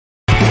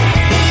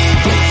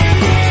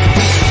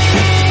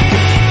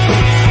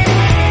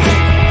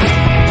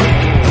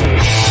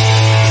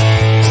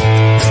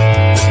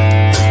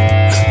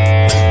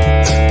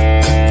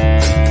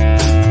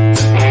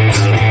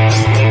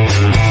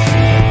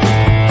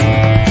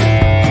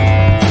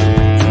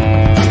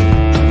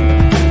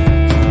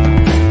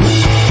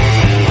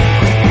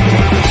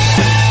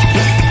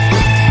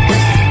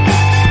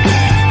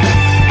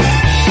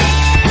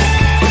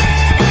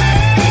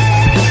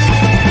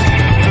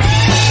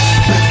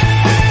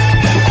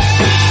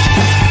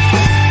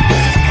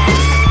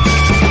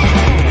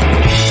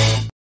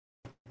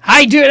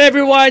How you doing,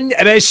 everyone?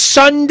 It is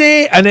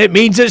Sunday, and it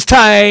means it's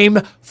time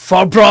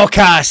for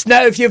broadcast.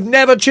 Now, if you've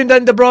never tuned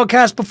into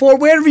broadcast before,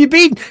 where have you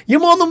been? You're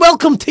more than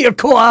welcome to your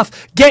co-op.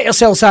 Get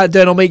yourself sat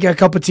down, I'll make you a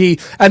cup of tea.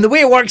 And the way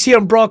it works here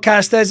on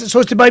broadcast is it's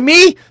hosted by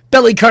me,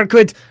 Billy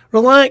Kirkwood.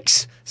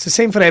 Relax. It's the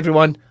same for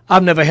everyone.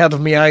 I've never heard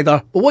of me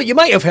either. But what you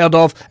might have heard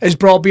of is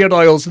Braw Beard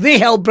Oils. They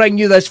help bring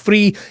you this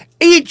free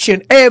each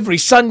and every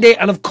Sunday.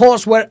 And of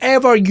course,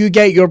 wherever you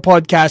get your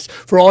podcast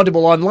for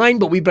Audible online.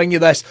 But we bring you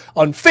this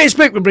on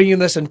Facebook, we bring you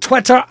this on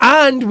Twitter,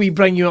 and we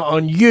bring you it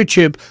on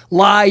YouTube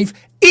live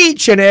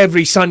each and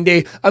every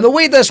Sunday. And the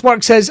way this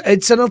works is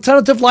it's an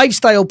alternative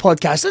lifestyle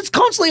podcast. It's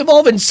constantly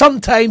evolving.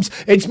 Sometimes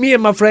it's me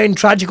and my friend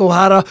Tragic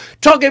O'Hara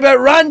talking about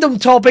random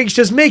topics,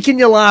 just making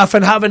you laugh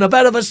and having a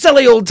bit of a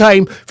silly old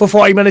time for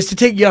 40 minutes to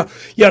take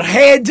your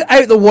head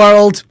out the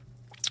world.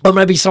 Or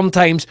maybe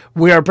sometimes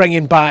we are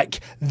bringing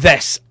back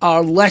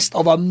our list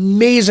of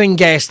amazing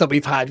guests that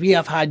we've had. We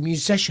have had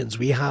musicians,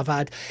 we have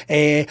had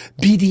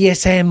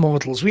BDSM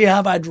models, we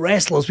have had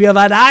wrestlers, we have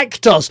had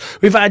actors,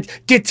 we've had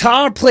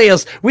guitar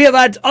players, we've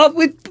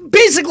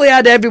basically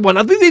had everyone.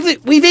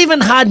 We've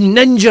even had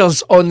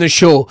ninjas on the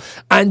show.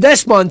 And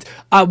this month,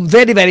 I'm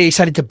very, very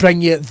excited to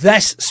bring you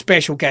this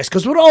special guest,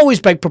 because we're always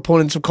big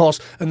proponents, of course,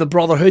 in the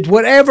brotherhood.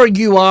 Wherever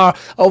you are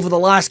over the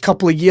last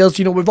couple of years,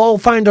 you know, we've all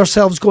found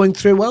ourselves going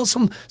through, well,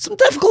 some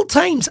difficult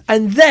times,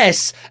 and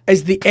this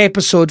is the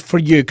episode for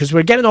you, because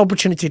we're getting an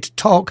opportunity to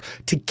talk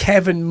to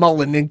Kevin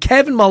Mullin. And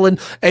Kevin Mullin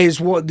is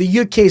what the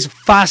UK's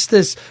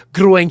fastest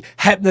growing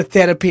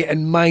hypnotherapy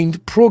and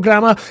mind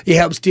programmer. He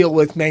helps deal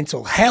with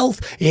mental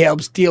health, he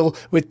helps deal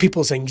with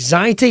people's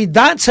anxiety.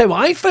 That's how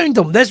I found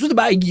him. This was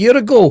about a year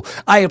ago.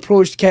 I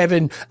approached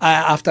Kevin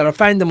after I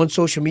found him on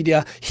social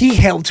media. He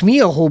helped me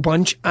a whole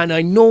bunch, and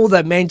I know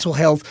that mental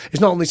health is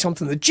not only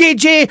something that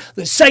JJ,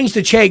 that signs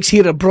the checks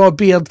here at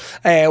Broadbeard,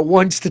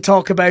 wants to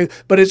talk about,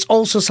 but it's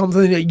also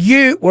something that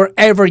you,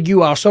 wherever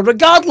you are. So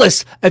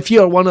regardless if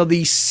you're one of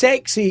these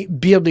sexy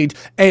bearded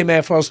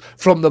MFers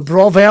from the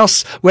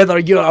Brawverse, whether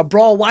you're a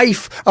Braw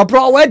wife, a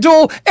Braw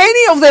widow,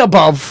 any of the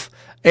above,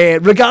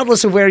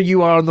 regardless of where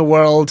you are in the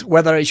world,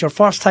 whether it's your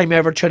first time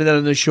ever tuning in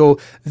on the show,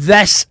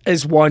 this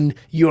is one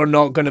you're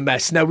not going to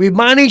miss. Now, we've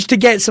managed to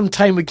get some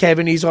time with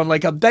Kevin. He's on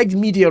like a big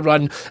media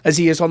run, as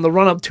he is on the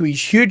run-up to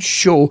his huge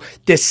show,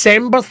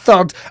 December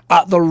 3rd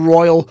at the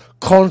Royal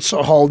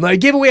Concert Hall. Now, he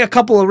gave away a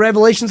couple of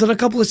revelations and a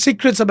couple of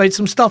secrets about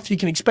some stuff you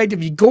can expect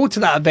if you go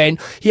to that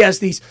event. He has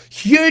these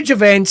huge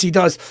events. He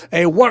does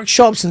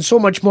workshops and so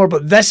much more,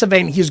 but this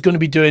event he's going to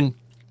be doing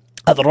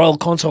at the Royal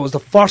Concert was the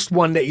first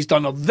one that he's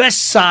done of this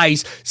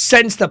size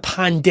since the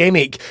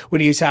pandemic, when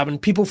he's having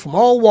people from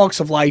all walks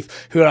of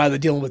life who are either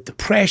dealing with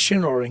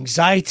depression or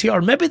anxiety,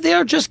 or maybe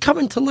they're just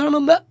coming to learn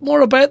a bit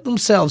more about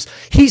themselves.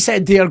 He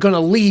said they are going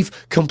to leave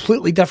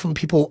completely different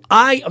people.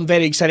 I am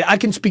very excited. I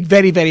can speak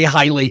very, very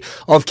highly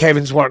of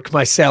Kevin's work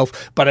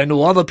myself, but I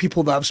know other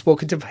people that I've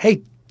spoken to.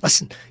 Hey,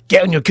 listen,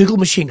 get on your Google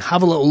machine,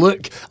 have a little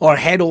look, or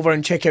head over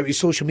and check out his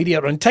social media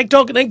on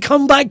TikTok, and then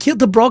come back here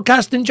to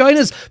broadcast and join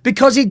us,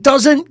 because he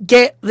doesn't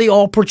get the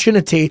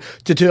opportunity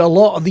to do a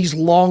lot of these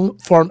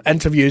long-form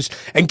interviews.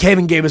 And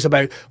Kevin gave us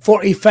about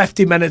 40,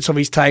 50 minutes of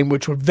his time,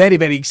 which we're very,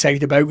 very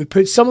excited about. We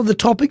put some of the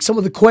topics, some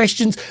of the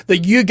questions that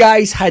you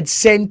guys had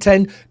sent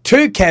in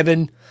to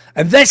Kevin.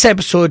 And this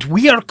episode,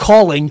 we are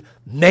calling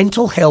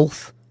Mental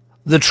Health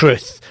the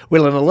Truth. We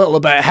learn a little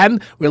about him.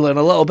 We learn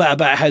a little bit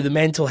about how the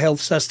mental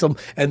health system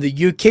in the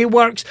UK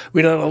works.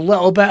 We learn a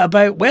little bit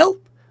about, well,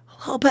 a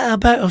little bit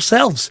about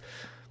ourselves.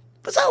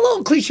 Was that a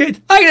little cliched?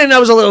 I think that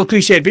was a little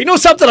cliched, but you know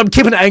something? I'm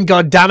keeping it in,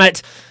 God damn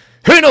it.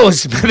 Who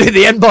knows? Maybe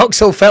the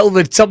inbox will fill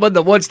with someone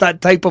that wants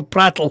that type of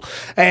prattle.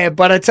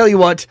 But I tell you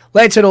what,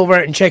 let's head over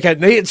and check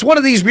out. It's one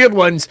of these weird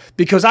ones,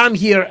 because I'm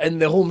here in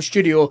the home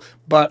studio,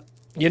 but,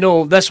 you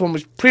know, this one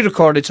was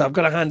pre-recorded, so I've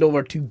got to hand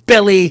over to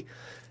Billy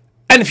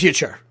in the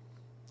future.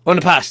 On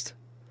the past.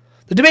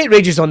 The debate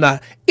rages on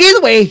that.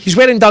 Either way, he's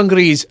wearing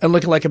dungarees and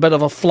looking like a bit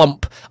of a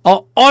flump.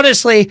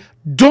 Honestly,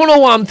 don't know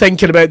what I'm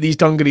thinking about these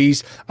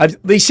dungarees.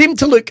 They seem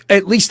to look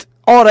at least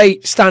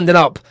alright standing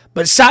up,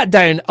 but sat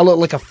down, I look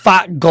like a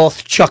fat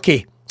goth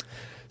Chucky.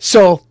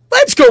 So,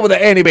 let's go with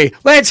it anyway.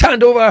 Let's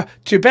hand over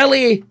to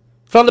Billy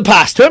from the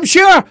past, who I'm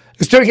sure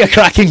is doing a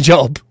cracking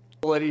job.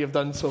 Already have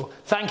done so.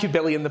 Thank you,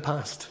 Billy, in the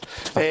past.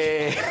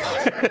 Thank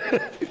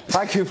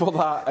you for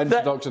that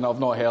introduction. I've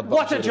not heard that.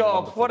 What a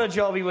job. What a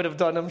job he would have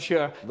done, I'm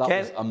sure. That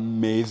was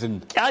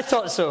amazing. I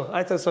thought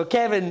so.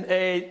 Kevin,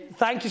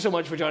 thank you so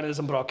much for joining us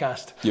on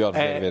broadcast. You are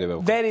very, very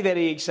welcome. Very,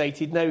 very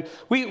excited. Now,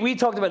 we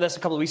talked about this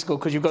a couple of weeks ago,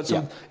 because you've got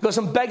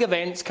some big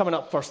events coming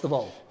up, first of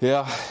all.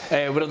 Yeah.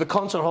 We're at the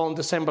Concert Hall on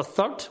December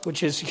 3rd,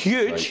 which is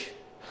huge. Right.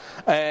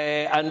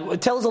 And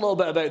tell us a little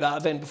bit about that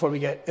event before we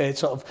get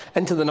sort of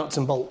into the nuts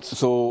and bolts.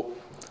 So,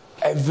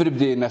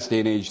 everybody in this day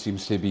and age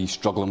seems to be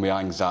struggling with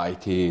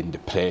anxiety and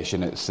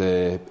depression.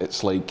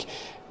 It's like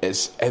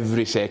it's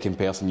every second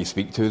person you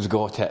speak to has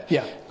got it.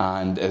 Yeah.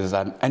 And as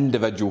an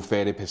individual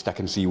therapist, I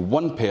can see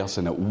one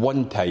person at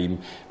one time.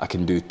 I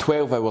can do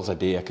 12 hours a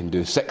day. I can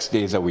do 6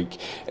 days a week.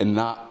 And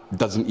that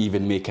doesn't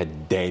even make a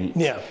dent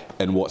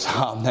in what's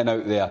happening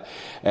out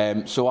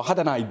there. So I had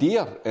an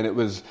idea, and it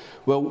was,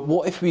 well,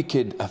 what if we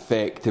could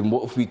affect and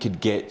what if we could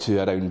get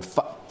to around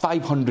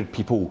 500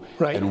 people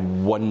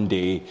in one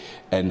day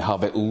and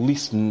have at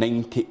least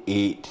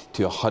 98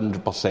 to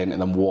 100% of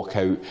them walk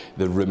out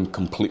the room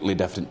completely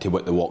different to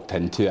what they walked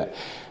into it.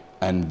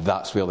 And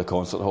that's where the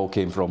concert hall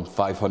came from.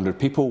 500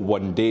 people,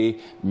 one day,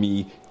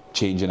 me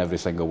changing every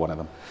single one of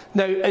them.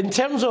 Now, in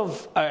terms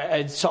of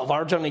sort of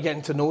our journey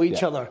getting to know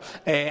each other,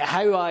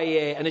 how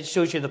and it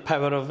shows you the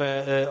power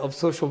of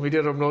social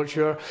media, I'm not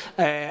sure.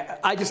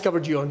 I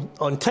discovered you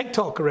on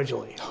TikTok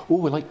originally. Oh,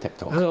 we like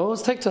TikTok. Oh, it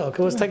was TikTok.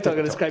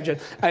 I described you.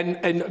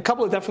 And a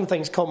couple of different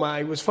things caught my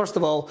eye. Was first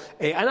of all,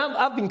 and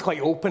I've been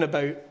quite open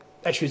about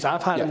issues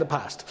I've had in the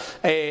past.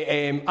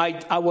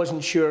 I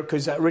wasn't sure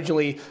because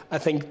originally, I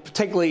think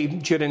particularly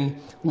during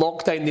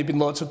lockdown, there'd been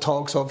lots of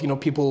talks of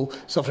people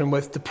suffering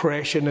with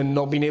depression and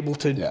not being able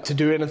to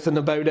do anything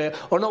about it,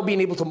 or not being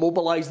able to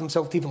mobilise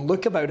themselves to even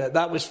look about it.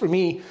 That was, for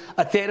me,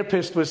 a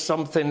therapist was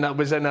something that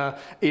was in a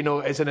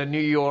is in a New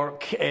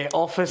York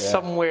office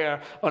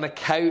somewhere on a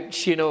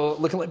couch,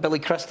 looking like Billy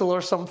Crystal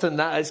or something.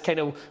 That is kind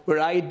of where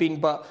I had been.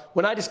 But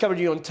when I discovered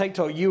you on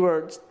TikTok,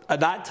 at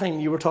that time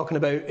you were talking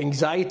about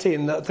anxiety,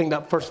 and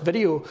that first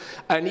video,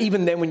 and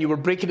even then when you were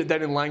breaking it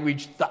down in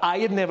language that I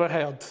had never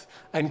heard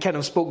and kind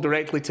of spoke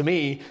directly to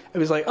me, it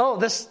was like, oh,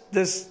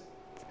 this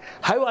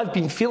how I've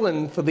been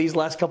feeling for these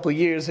last couple of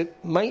years, it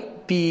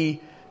might be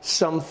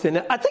something.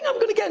 I think I'm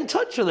going to get in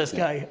touch with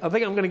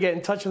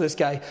this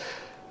guy.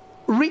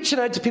 Reaching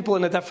out to people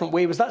in a different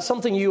way, was that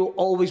something you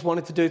always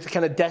wanted to do, to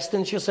kind of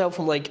distance yourself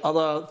from like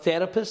other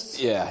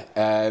therapists? Yeah.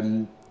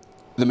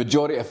 The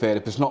majority of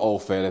therapists, not all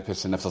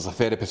therapists, and if there's a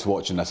therapist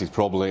watching this, she's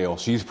probably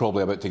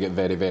about to get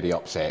very, very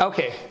upset.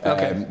 Okay.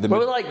 We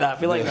like that.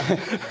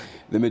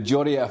 The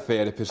majority of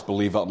therapists,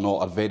 believe it or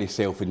not, are very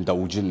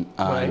self-indulgent,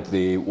 and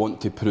they want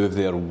to prove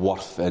their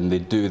worth, and they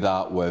do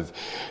that with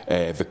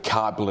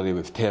vocabulary,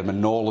 with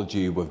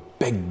terminology, with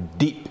big,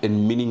 deep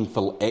and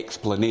meaningful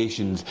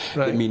explanations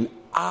that mean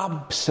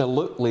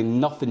absolutely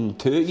nothing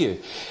to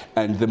you.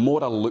 And the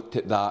more I looked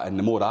at that and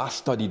the more I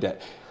studied it,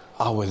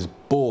 I was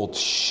bored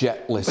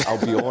shitless,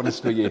 I'll be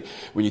honest with you,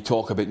 when you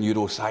talk about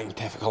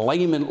neuroscientific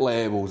alignment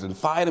levels and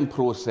firing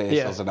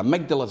processors and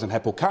amygdalas and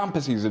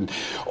hippocampuses and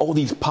all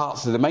these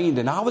parts of the mind,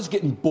 and I was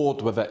getting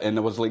bored with it. And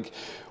I was like,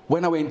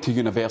 when I went to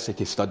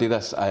university to study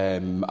this, I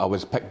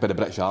was picked by the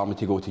British Army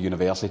to go to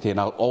university, and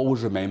I'll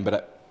always remember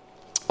it.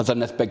 I was in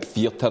this big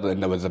theatre,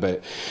 and there was about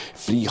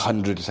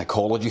 300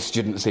 psychology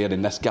students there,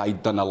 and this guy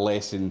had done a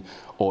lesson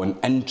on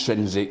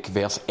intrinsic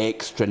versus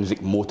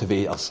extrinsic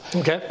motivators.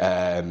 Okay.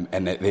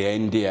 And at the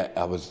end of it,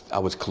 I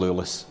was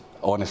clueless.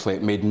 Honestly,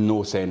 it made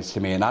no sense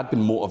to me. And I'd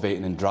been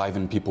motivating and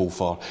driving people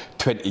for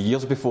 20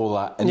 years before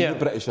that in the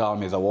British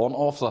Army as a warrant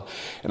officer.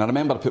 And I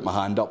remember I put my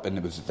hand up, and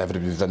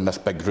everybody was in this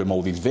big room,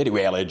 all these very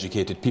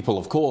well-educated people,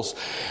 of course.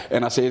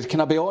 And I said, "Can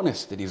I be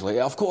honest?" And he's like,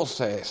 "Of course,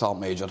 Sergeant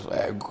Major,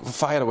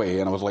 fire away."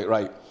 And I was like,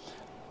 "Right,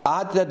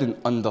 I didn't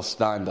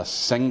understand a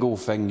single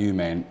thing you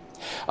meant.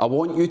 I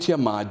want you to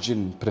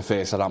imagine,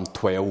 Professor, I'm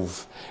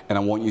 12, and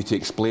I want you to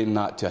explain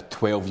that to a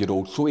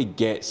 12-year-old so he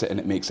gets it and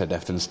it makes a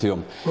difference to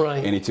him."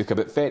 Right. And he took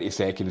about 30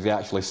 seconds. He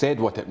actually said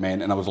what it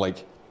meant, and I was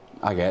like,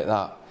 I get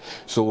that.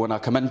 So when I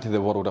come into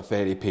the world of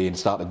therapy and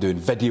started doing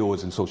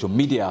videos and social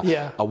media,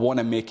 I want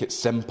to make it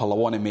simple. I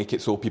want to make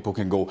it so people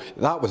can go,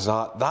 that was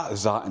that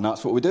is that, and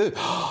that's what we do.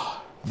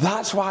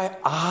 That's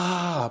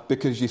why,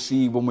 because you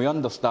see, when we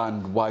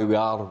understand why we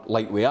are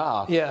like we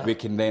are, we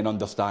can then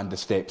understand the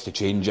steps to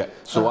change it.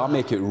 So I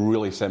make it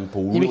really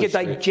simple. You make it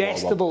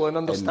digestible and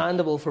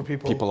understandable for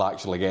people. People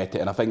actually get it.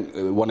 And I think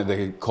one of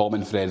the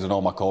common threads in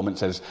all my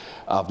comments is,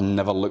 I've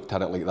never looked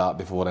at it like that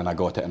before, and I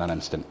got it in an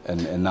instant.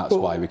 And that's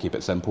why we keep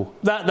it simple.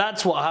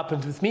 That's what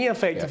happened with me,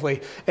 effectively.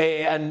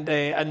 Yeah.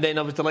 And then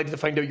I was delighted to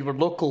find out you were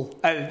local.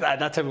 At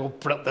that time,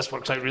 this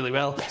works out really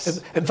well.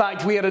 Yes. In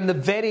fact, we are in the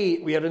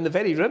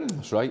very room.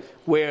 Right.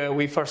 Where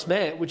we first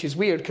met, which is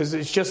weird because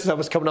it's just as I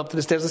was coming up to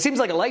the stairs. It seems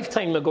like a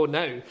lifetime ago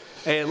now.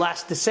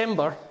 Last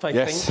December, I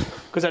think,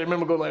 because I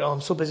remember going like, "Oh,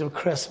 I'm so busy with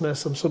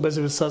Christmas. I'm so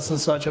busy with such and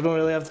such. I don't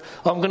really have to.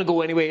 Oh, I'm going to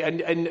go anyway."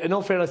 And in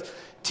all fairness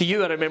to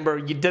you, I remember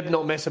you did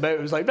not mess about. It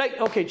was like, right,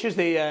 okay,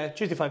 Tuesday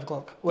 5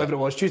 o'clock, whatever it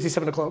was, Tuesday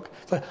 7 o'clock.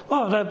 It's like,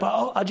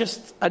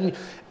 and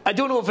I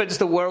don't know if it's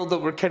the world that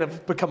we're kind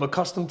of become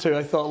accustomed to.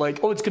 I thought like,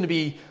 it's going to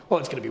be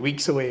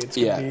weeks away. It's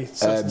going to be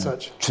such and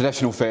such.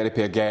 Traditional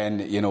therapy again,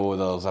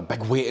 there's a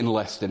big waiting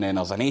list, and then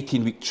there's an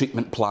 18-week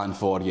treatment plan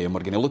for you, and we're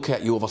going to look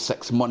at you over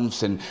 6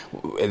 months, and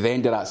at the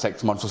end of that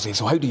 6 months we'll say,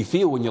 "So how do you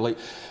feel?" And you're like,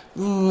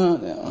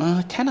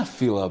 I kind of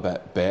feel a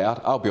bit better.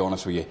 I'll be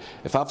honest with you.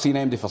 If I've seen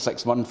MD for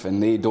 6 months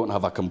and they don't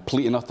have a a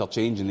complete and utter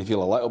change and they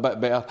feel a little bit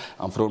better,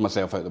 I'm throwing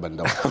myself out the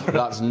window.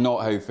 That's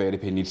not how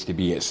therapy needs to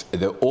be. It's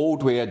the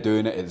old way of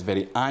doing it. It's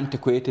very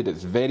antiquated.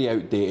 It's very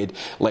outdated.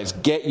 Let's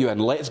get you in.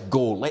 Let's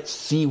go. Let's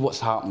see what's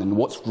happening.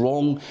 What's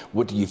wrong?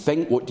 What do you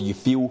think? What do you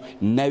feel?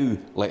 Now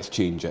let's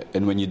change it.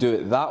 And when you do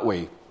it that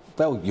way,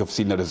 well, you've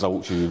seen the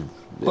results.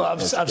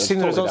 I've seen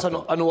the results.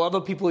 I know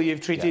other people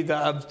you've treated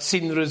that have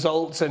seen the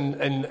results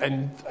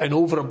and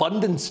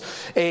overabundance.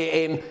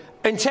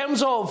 In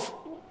terms of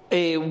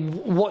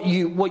what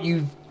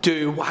you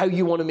do, how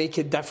you want to make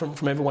it different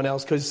from everyone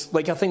else, because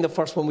like I think the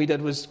first one we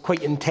did was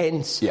quite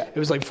intense. Yeah. It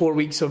was like 4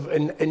 weeks of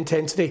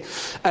intensity.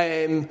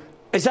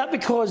 Is that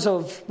because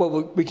of, well,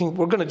 we're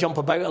going to jump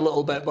about a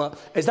little bit, but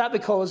is that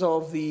because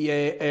of the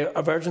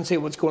of urgency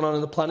of what's going on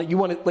in the planet? You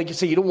want it, like you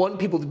say, you don't want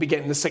people to be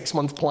getting the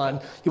 6-month plan.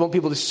 You want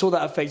people to sow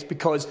that effects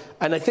because,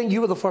 and I think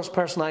you were the first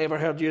person I ever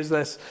heard use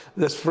this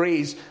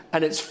phrase,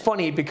 and it's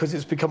funny because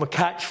it's become a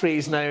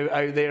catchphrase now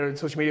out there in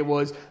social media,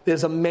 was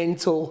there's a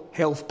mental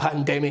health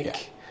pandemic. Yeah.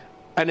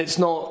 And it's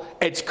not,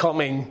 it's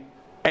coming,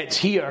 it's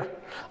here.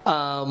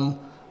 How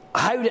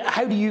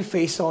do you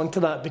face on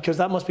to that? Because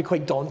that must be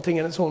quite daunting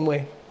in its own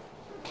way.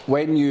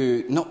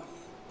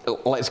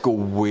 Let's go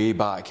way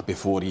back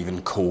before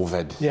even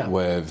COVID,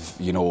 with,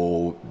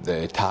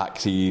 the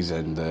taxis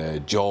and the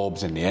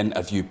jobs and the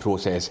interview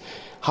process.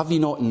 Have you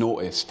not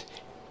noticed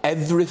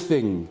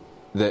everything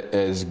that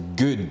is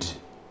good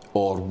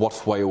or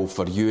worthwhile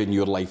for you in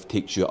your life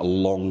takes you a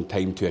long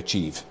time to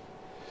achieve?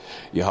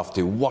 You have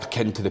to work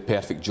into the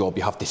perfect job.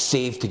 You have to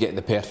save to get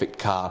the perfect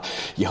car.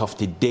 You have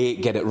to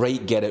date, get it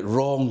right, get it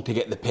wrong to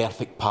get the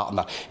perfect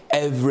partner.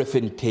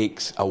 Everything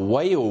takes a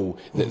while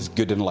that's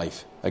good in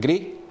life.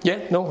 Agree?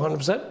 Yeah, no,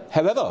 100%.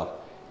 However,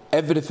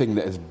 everything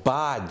that is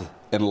bad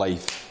in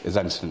life is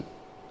instant.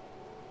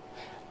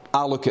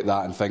 I look at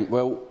that and think,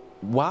 well,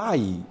 why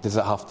does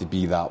it have to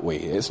be that way?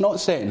 It's not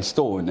set in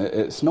stone.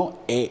 It's not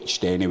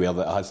etched anywhere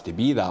that it has to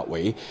be that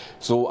way.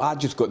 So I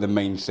just got the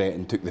mindset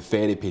and took the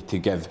therapy to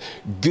give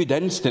good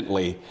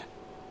instantly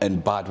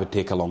and bad would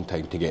take a long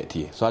time to get to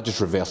you. So I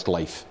just reversed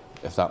life,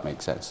 if that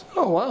makes sense.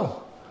 Oh,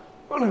 wow.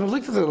 I never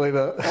looked at it like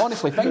that.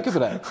 Honestly, think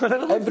about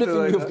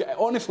it.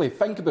 Honestly,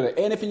 think about it.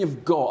 Anything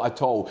you've got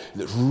at all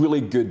that's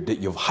really good that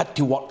you've had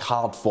to work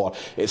hard for,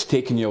 it's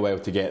taken you a while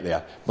to get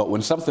there. But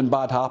when something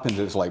bad happens,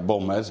 it's like,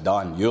 boom, it's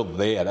done. You're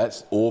there.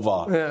 It's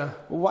over. Yeah.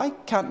 Why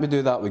can't we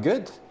do that with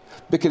good?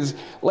 Because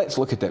let's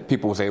look at it.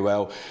 People say,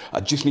 well, I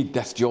just need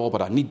this job,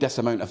 or I need this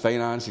amount of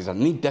finances, I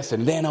need this,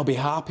 and then I'll be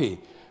happy.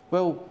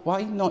 Well,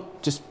 why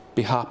not just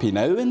be happy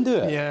now and do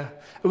it? Yeah.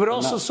 We're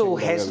also so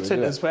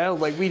hesitant as well.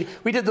 Like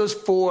we did those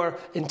 4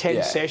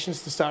 intense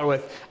sessions to start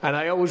with, and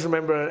I always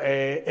remember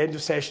end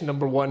of session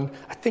number 1.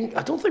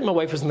 I don't think my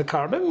wife was in the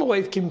car. Maybe my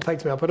wife came and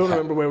picked me up. I don't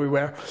remember where we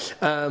were.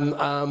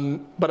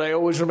 But I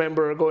always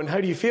remember going,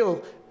 "How do you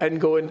feel?" and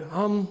going,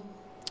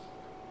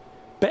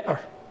 better.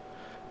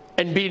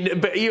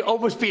 And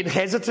almost being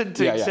hesitant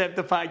to accept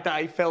the fact that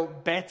I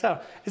felt better.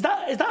 Is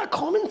that a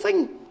common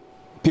thing?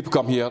 People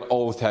come here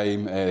all the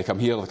time. They come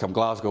here, they come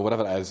Glasgow,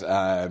 whatever it is,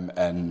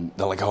 and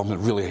they're like, "Oh,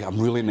 I'm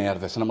really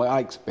nervous." And I'm like, "I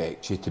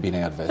expect you to be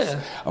nervous. Yeah.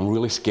 I'm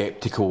really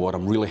sceptical, or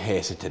I'm really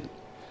hesitant."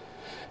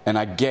 And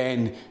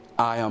again,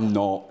 I am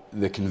not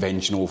the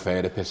conventional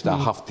therapist. I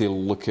have to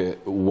look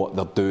at what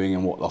they're doing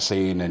and what they're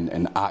saying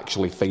and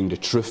actually find the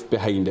truth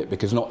behind it,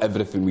 because not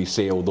everything we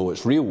say, although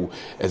it's real,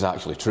 is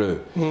actually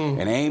true. And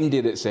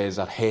anybody that says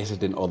they're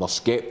hesitant or they're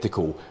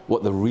sceptical,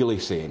 what they're really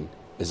saying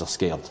is they're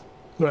scared.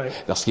 Right.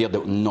 They're scared that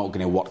it's not going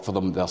to work for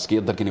them. They're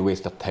scared they're going to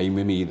waste their time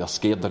with me. They're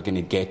scared they're going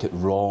to get it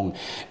wrong.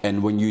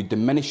 And when you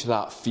diminish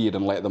that fear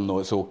and let them know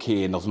it's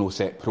okay and there's no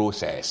set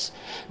process,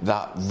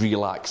 that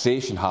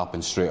relaxation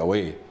happens straight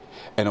away.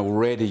 And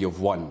already you've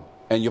won.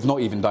 And you've not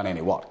even done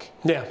any work.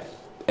 Yeah.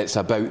 It's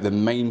about the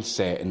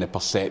mindset and the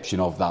perception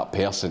of that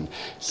person.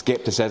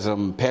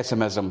 Scepticism,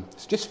 pessimism,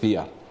 it's just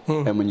fear.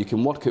 And when you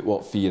can work out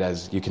what fear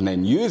is, you can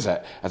then use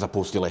it as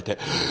opposed to let it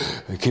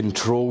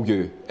control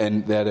you.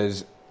 And there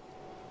is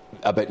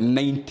about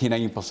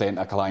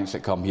 99% of clients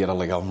that come here are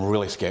like, "I'm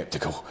really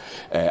sceptical.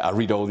 I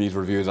read all these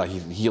reviews, I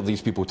hear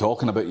these people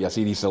talking about you, I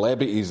see these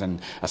celebrities, and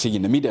I see you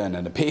in the media and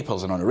in the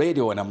papers and on the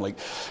radio, and I'm like,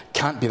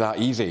 can't be that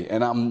easy."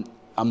 And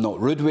I'm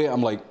not rude with it.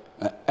 I'm like,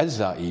 "Is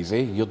that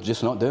easy? You're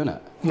just not doing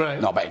it." Right.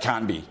 No, but it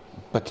can be.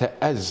 But it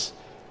is.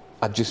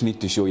 I just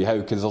need to show you how,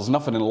 because there's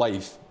nothing in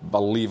life,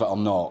 believe it or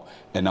not,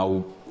 and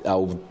I'll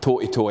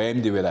toe-to-toe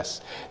MD with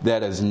this,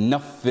 there is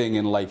nothing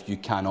in life you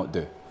cannot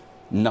do.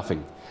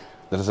 Nothing.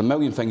 There's a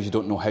million things you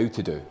don't know how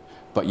to do,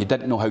 but you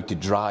didn't know how to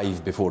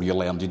drive before you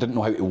learned. You didn't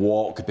know how to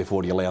walk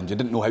before you learned. You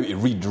didn't know how to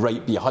read,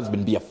 write, be a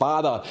husband, be a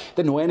father.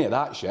 Didn't know any of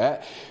that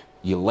shit.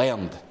 You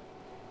learned.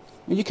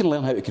 And you can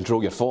learn how to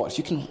control your thoughts.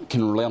 You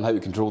can learn how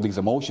to control these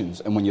emotions.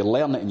 And when you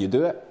learn it and you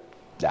do it,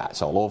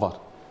 that's all over.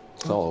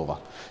 It's all over.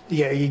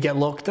 Yeah, you get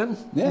locked in.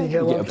 Yeah, you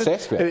get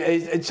obsessed with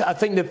it. I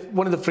think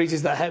one of the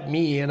phrases that hit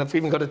me, and I've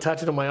even got it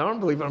tattooed on my arm,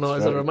 believe it or not,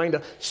 as a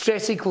reminder,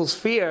 stress equals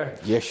fear,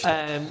 Yes.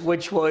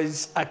 which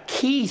was a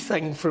key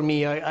thing for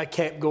me. I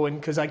kept going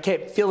because I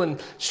kept feeling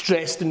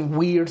stressed in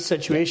weird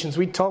situations.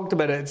 We talked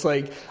about it. It's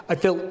like, I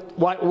felt,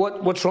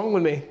 what's wrong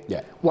with me?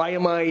 Yeah. Why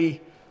am I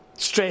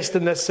stressed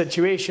in this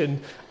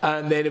situation?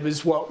 And then it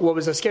was what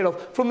was I scared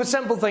of, from the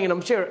simple thing, and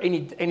I'm sure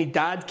any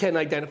dad can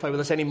identify with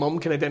this, any mum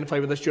can identify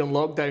with this during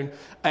lockdown.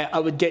 I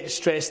would get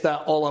stressed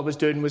that all I was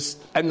doing was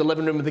in the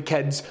living room with the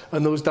kids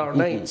on those dark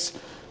nights.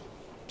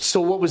 So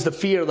what was the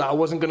fear? That I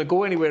wasn't going to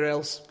go anywhere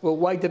else. Well,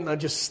 why didn't I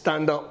just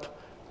stand up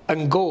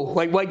and go?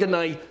 Like, why didn't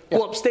I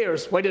go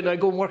upstairs? Why didn't I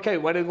go and work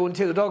out? Why didn't I go and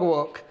take the dog a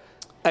walk?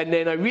 And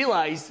then I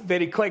realised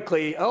very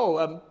quickly,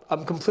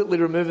 I'm completely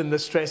removing the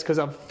stress because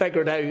I've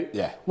figured out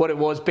what it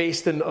was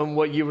based on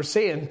what you were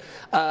saying.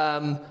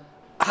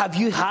 Have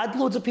you had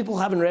loads of people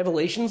having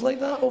revelations like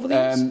that over the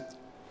years?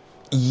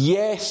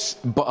 Yes,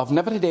 but I've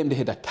never had anybody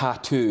had a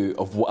tattoo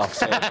of what I've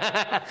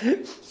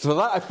said. So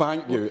that I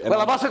thank you. And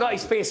I've also got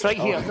his face right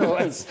here. No,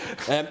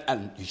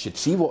 and you should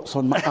see what's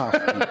on my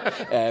arm.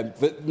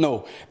 But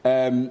no,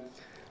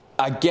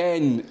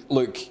 again,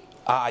 look,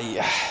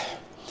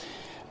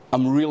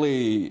 I'm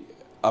really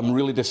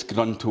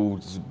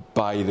disgruntled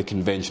by the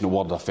conventional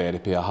word of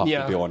therapy, I have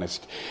to be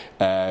honest.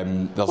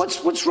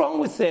 What's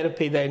wrong with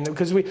therapy then?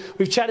 Because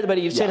we've chatted about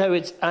it, you've said how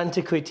it's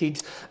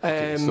antiquated.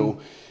 So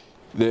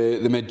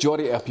the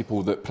majority of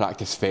people that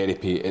practice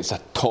therapy, it's a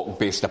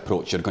talk-based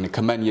approach. You're going to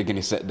come in, you're going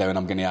to sit down,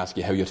 I'm going to ask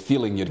you how you're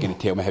feeling, you're going to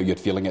tell me how you're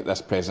feeling at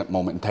this present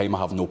moment in time. I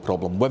have no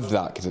problem with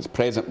that because it's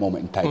present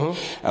moment in time.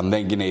 I'm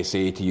then going to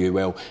say to you,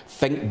 well,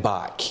 think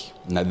back.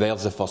 Now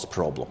there's the first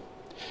problem.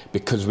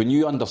 Because when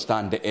you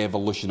understand the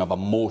evolution of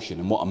emotion,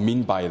 and what I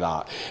mean by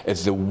that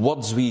is the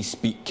words we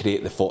speak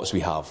create the thoughts we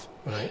have.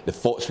 Right. The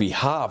thoughts we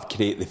have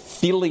create the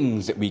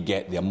feelings that we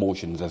get, the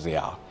emotions as they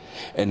are.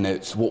 And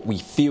it's what we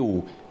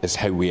feel is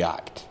how we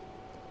act.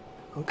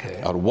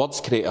 Okay. Our words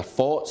create our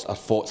thoughts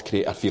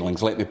create our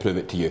feelings. Let me prove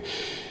it to you.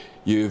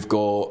 You've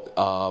got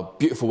a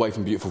beautiful wife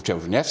and beautiful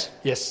children, yes?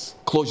 Yes.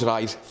 Close your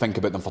eyes, think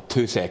about them for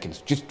 2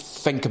 seconds. Just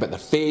think about their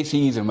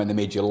faces and when they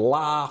made you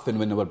laugh and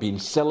when they were being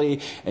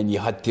silly and you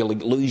had to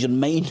lose your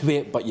mind with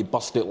it, but you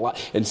bust out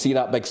and see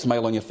that big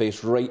smile on your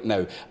face right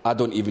now. I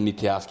don't even need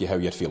to ask you how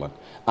you're feeling.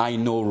 I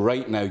know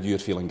right now you're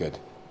feeling good.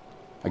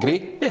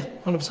 Agree? Yeah,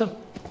 100%.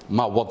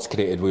 My words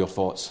created with your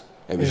thoughts.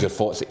 It was your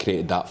thoughts that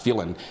created that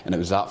feeling, and it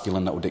was that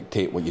feeling that will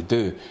dictate what you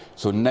do.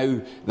 So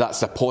now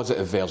that's a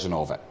positive version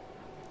of it.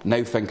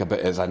 Now think about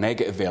it as a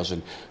negative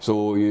version.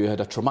 So you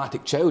had a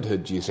traumatic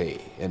childhood, you say,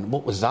 and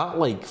what was that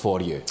like for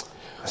you?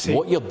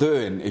 What you're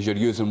doing is you're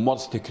using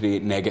words to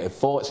create negative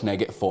thoughts,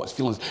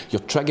 feelings.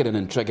 You're triggering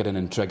and triggering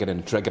and triggering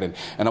and triggering.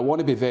 And I want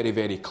to be very,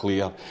 very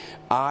clear.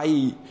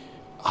 I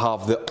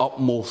have the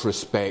utmost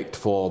respect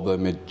for the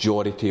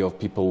majority of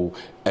people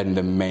in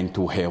the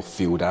mental health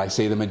field. I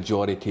say the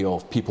majority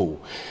of people.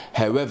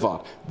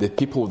 However, the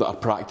people that are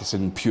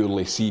practicing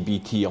purely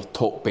CBT or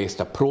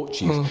talk-based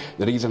approaches,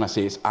 the reason I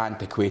say it's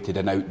antiquated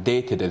and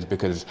outdated is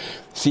because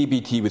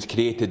CBT was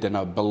created in,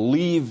 I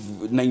believe,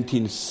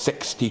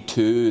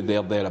 1962,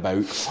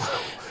 thereabouts,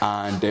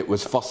 and it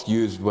was first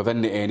used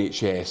within the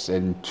NHS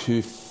in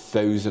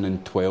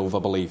 2012, I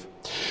believe.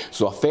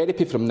 So a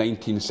therapy from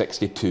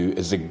 1962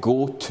 is the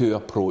go-to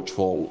approach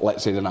for,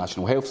 let's say, the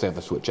National Health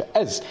Service, which it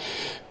is.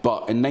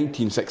 But in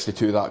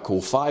 1962, that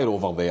coal fire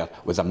over there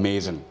was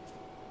amazing.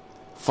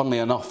 Funnily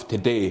enough,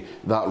 today,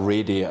 that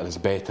radiator is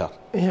better.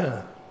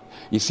 Yeah.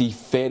 You see,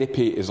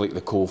 therapy is like the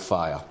coal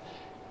fire.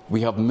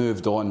 We have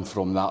moved on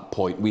from that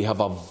point. We have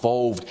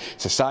evolved.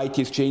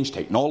 Society has changed,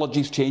 technology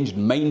has changed,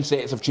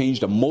 mindsets have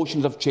changed,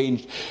 emotions have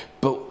changed.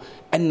 But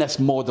in this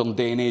modern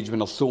day and age, when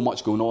there's so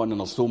much going on and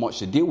there's so much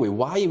to deal with,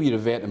 why are we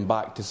reverting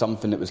back to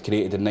something that was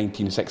created in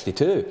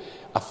 1962?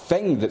 A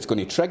thing that's going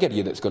to trigger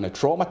you, that's going to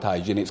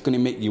traumatise you, and it's going to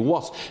make you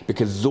worse,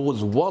 because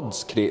those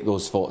words create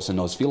those thoughts and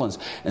those feelings.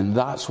 And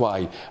that's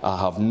why I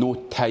have no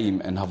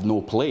time and have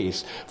no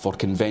place for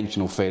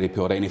conventional therapy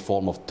or any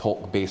form of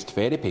talk-based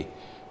therapy.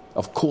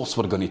 Of course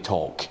we're going to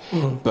talk,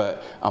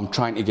 but I'm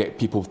trying to get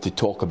people to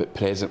talk about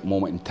present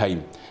moment in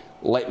time.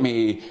 Let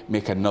me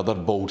make another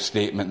bold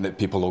statement that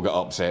people will get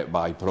upset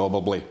by,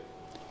 probably.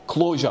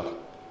 Closure.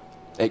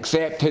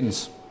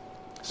 Acceptance.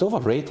 It's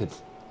overrated.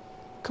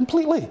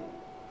 Completely.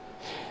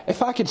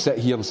 If I could sit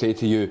here and say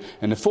to you,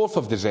 on the 4th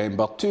of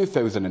December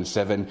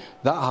 2007,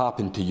 that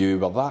happened to you,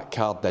 well, that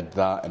card did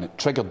that, and it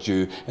triggered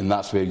you, and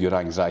that's where your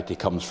anxiety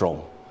comes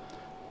from.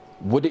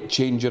 Would it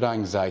change your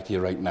anxiety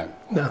right now?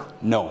 No.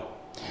 No.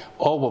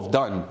 All we've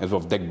done is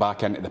we've digged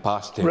back into the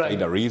past to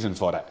find a reason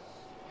for it.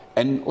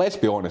 And let's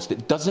be honest,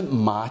 it doesn't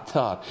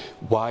matter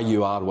why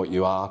you are what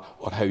you are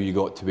or how you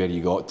got to where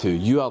you got to.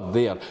 You are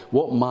there.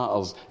 What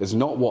matters is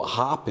not what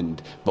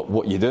happened, but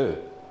what you do.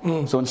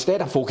 So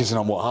instead of focusing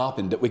on what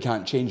happened, that we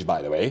can't change,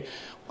 by the way,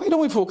 why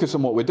don't we focus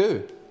on what we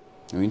do?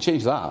 And we can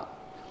change that.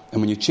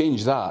 And when you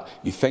change that,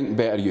 you think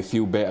better, you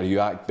feel better, you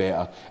act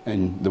better,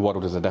 and the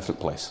world is a different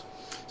place.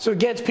 So it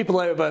gets people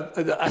out of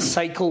a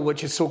cycle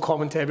which is so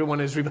common to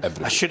everyone. I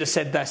should have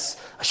said this.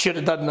 I should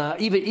have done that.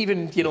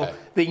 Even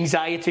the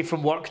anxiety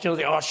from work.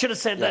 I should have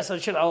said this.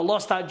 I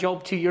lost that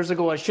job 2 years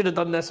ago. I should have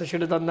done this. I should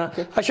have done that.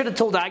 Okay. I should have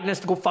told Agnes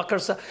to go fuck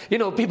herself.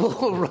 People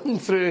will run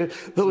through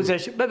those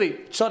issues. Maybe,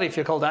 sorry if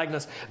you're called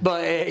Agnes,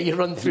 but you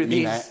run through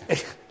these.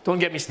 Don't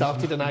get me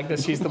started on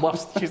Agnes. She's the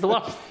worst. She's the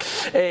worst.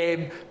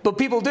 But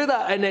people do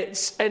that, and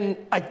it's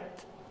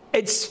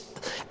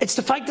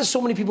the fact that so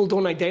many people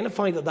don't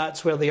identify that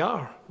that's where they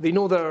are. They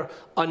know they're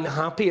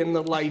unhappy in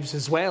their lives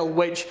as well,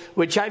 which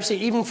I've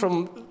seen even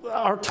from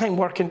our time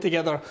working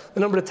together. The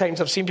number of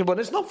times I've seen people,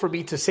 and it's not for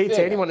me to say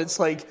to anyone. It's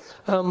like,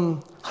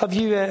 have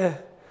you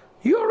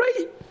all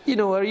right?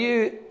 Are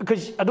you?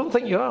 Because I don't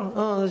think you are.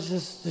 Oh,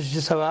 it's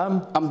just how I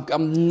am.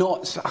 I'm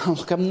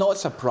not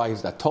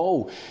surprised at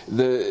all.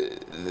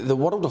 The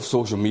world of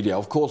social media.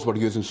 Of course, we're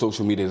using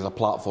social media as a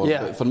platform.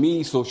 Yeah. But for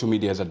me, social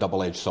media is a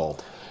double-edged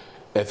sword.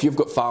 If you've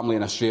got family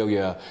in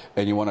Australia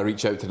and you want to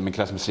reach out to them on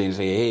Christmas Day and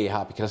say, hey,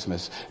 happy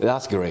Christmas,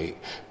 that's great.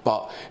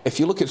 But if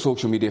you look at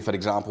social media, for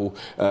example,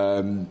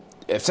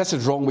 if this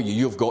is wrong with you,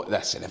 you've got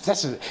this. And if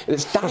this is,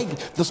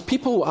 there's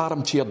people,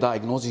 armchair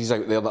diagnoses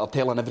out there that are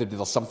telling everybody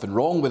there's something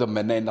wrong with them,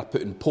 and then they're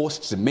putting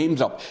posts and memes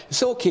up.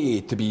 It's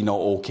okay to be not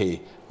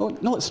okay. Well,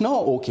 no, it's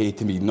not okay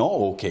to be not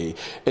okay.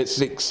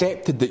 It's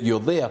accepted that you're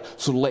there,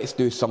 so let's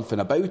do something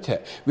about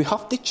it. We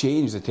have to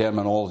change the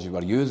terminology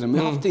we're using. We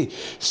have to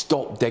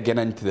stop digging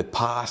into the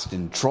past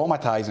and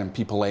traumatising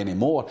people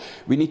anymore.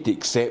 We need to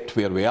accept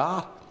where we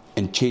are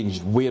and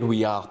change where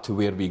we are to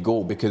where we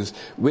go, because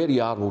where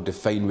you are will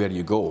define where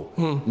you go,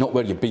 not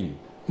where you've been.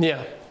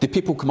 Yeah. Do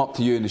people come up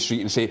to you in the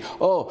street and say,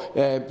 oh,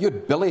 you're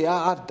Billy,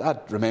 I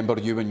remember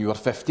you when you were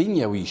 15,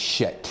 you wee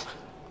shit.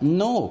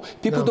 No,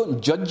 people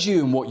don't judge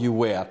you in what you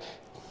wear.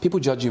 People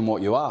judge you in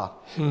what you are.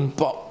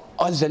 But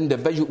us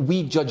individuals,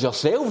 we judge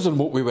ourselves on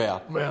what we wear.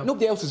 Yeah.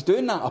 Nobody else is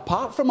doing that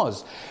apart from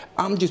us.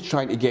 I'm just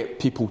trying to get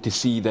people to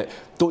see that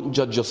don't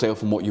judge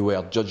yourself on what you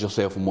wear, judge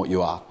yourself on what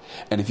you are.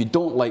 And if you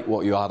don't like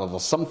what you are, or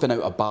there's something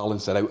out of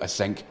balance or out of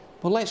sync,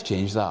 well, let's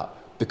change that.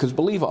 Because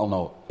believe it or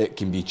not, it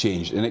can be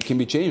changed. And it can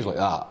be changed like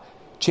that.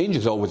 Change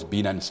has always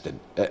been instant.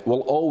 It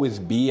will always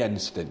be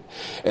instant.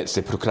 It's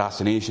the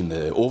procrastination,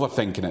 the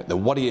overthinking it, the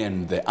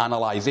worrying, the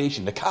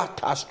analysation, the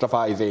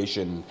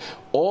catastrophisation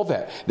of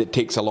it that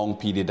takes a long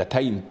period of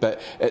time.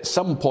 But at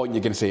some point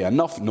you're going to say,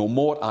 enough, no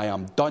more, I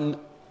am done,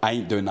 I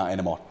ain't doing that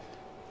anymore.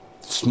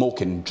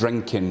 Smoking,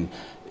 drinking,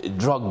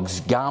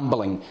 drugs,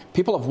 gambling.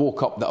 People have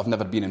woke up that have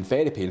never been in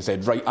therapy and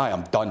said, right, I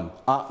am done.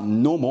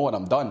 No more,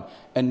 I'm done.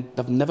 And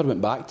they've never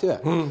went back to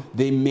it.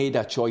 They made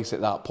a choice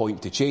at that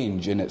point to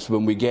change, and it's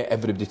when we get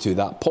everybody to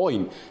that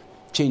point,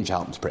 change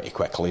happens pretty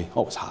quickly.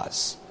 Always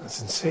has.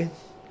 That's insane.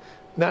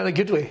 Not in a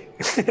good way.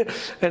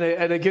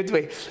 in a good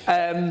way.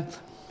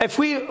 If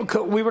we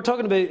were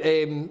talking about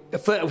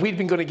if we'd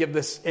been going to give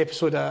this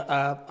episode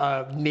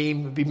a name,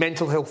 it would be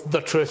Mental Health: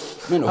 The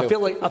Truth. I feel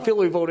like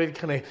we've already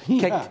kind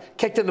of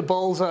kicked in the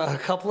balls a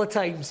couple of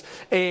times.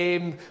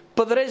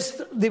 But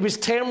there was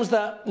terms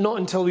that not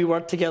until we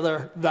worked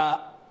together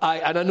that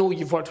I know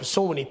you've worked with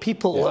so many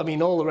people. Yeah. I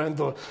mean, all around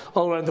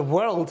the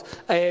world.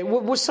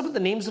 What's some of the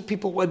names of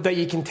people that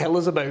you can tell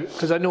us about?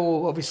 Because I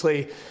know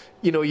obviously,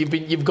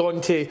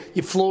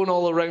 you've flown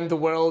all around the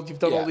world, you've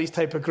done all these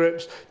type of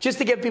groups, just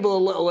to give people a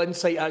little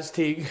insight as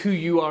to who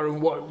you are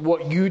and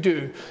what you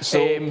do. So,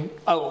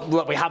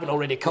 that we haven't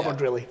already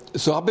covered, really.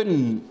 So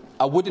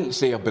I wouldn't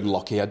say I've been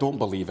lucky. I don't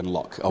believe in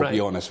luck. I'll be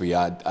honest with you.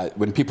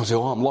 When people say,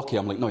 "Oh, I'm lucky,"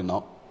 I'm like, "No, you're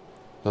not."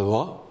 Like,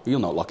 what? You're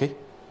not lucky.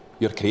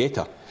 You're a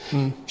creator.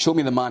 Show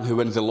me the man who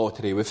wins the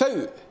lottery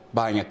without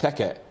buying a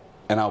ticket,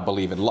 and I'll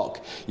believe in luck.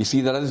 You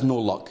see, there is no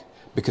luck.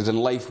 Because in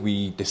life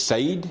we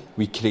decide,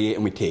 we create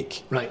and we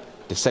take. Right.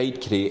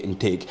 Decide, create and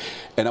take.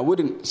 And I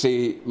wouldn't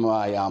say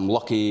I am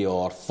lucky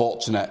or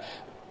fortunate.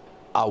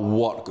 I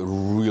work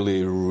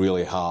really,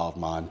 really hard,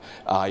 man.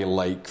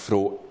 I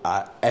throw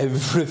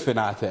everything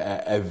at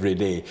it every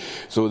day.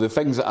 So the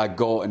things that I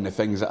got and the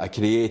things that I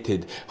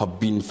created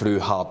have been through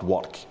hard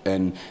work.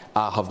 And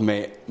I have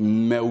met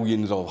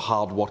millions of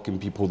hard-working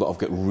people that have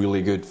got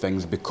really good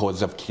things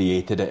because I've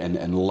created it,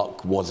 and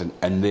luck wasn't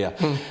in there.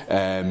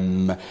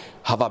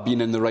 Have I been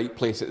in the right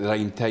place at the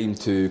right time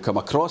to come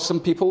across some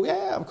people?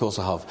 Yeah, of course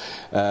I have.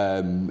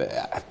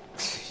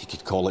 You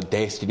could call it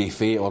destiny,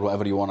 fate, or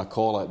whatever you want to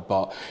call it,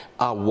 but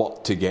I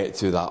worked to get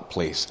to that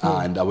place,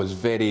 and I was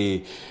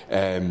very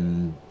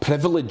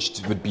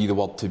privileged, would be the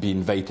word, to be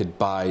invited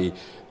by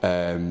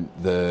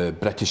the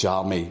British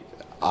Army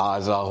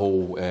as a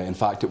whole. In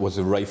fact, it was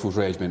the Rifles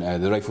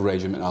Regiment. The Rifle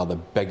Regiment are the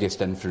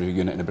biggest infantry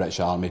unit in the British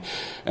Army,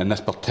 and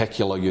this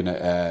particular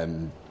unit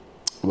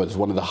was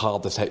one of the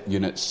hardest hit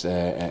units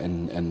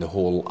in the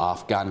whole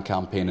Afghan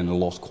campaign, and they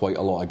lost quite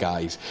a lot of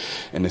guys.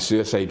 And the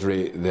suicide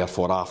rate,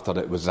 therefore, after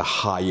it was the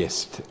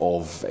highest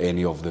of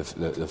any of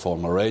the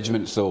former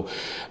regiments. So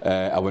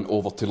I went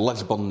over to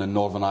Lisbon in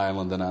Northern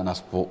Ireland, and I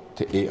spoke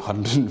to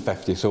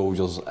 850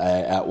 soldiers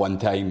at one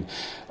time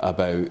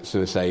about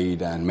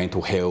suicide and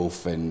mental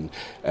health, and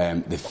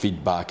the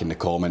feedback and the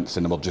comments,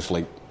 and they were just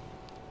like,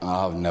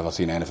 I've never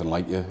seen anything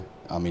like you.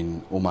 I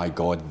mean, oh my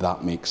God,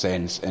 that makes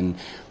sense. And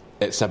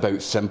it's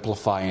about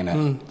simplifying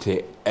it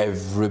to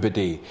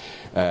everybody.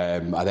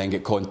 I then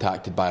get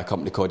contacted by a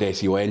company called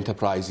SEO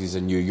Enterprises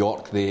in New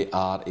York. They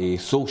are a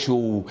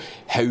social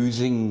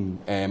housing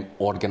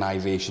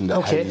organisation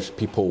that houses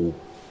people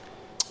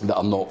that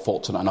are not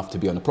fortunate enough to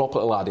be on the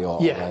property ladder,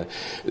 or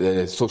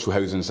the social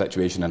housing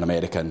situation in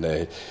America and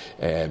the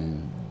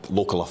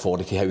local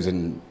authority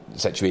housing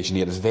situation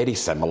here is very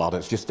similar.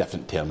 It's just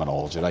different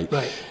terminology, right?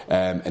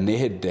 And they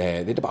had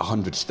about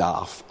 100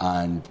 staff,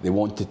 and they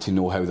wanted to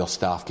know how their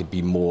staff could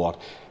be more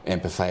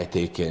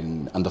empathetic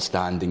and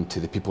understanding to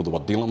the people they were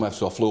dealing with.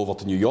 So I flew over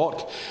to New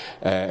York,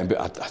 and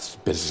it's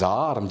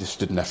bizarre. I'm just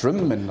stood in this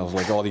room, and there's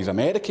like all these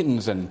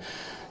Americans, and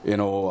you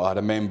know, I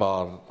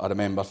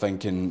remember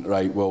thinking,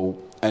 right, well,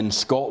 in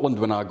Scotland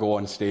when I go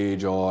on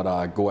stage or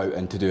I go out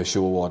and to do a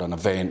show or an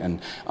event,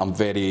 and I'm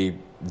very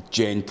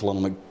gentle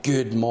and like,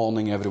 good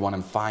morning everyone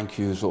and thank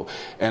you. So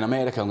in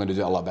America I'm going to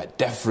do it a little bit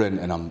different,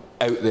 and I'm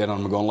out there and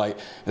I'm going like,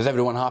 is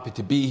everyone happy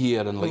to be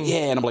here? And like,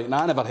 yeah. And I'm like,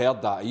 nah, I never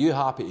heard that. Are you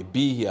happy to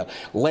be here?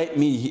 Let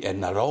me.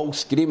 And they're all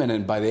screaming,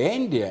 and by the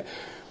end of it,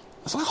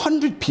 there's like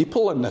 100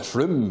 people in this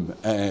room,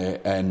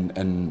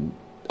 and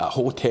a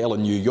hotel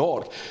in New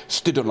York,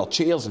 stood on their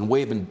chairs and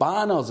waving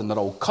banners, and they're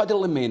all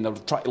cuddling me and they're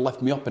trying to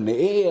lift me up in the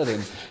air,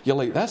 and you're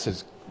like, this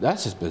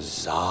is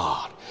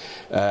bizarre.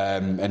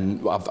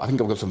 And I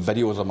think I've got some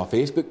videos on my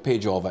Facebook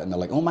page of it, and they're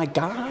like, oh my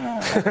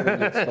God.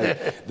 It's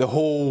like the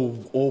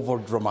whole over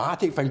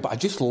dramatic thing, but I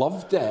just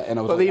loved it. And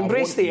I was they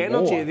embrace the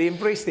energy. More. They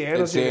embrace the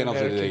energy. It's the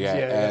energy they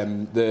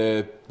get.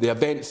 The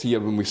events here,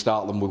 when we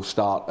start them, we'll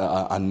start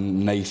at a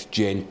nice,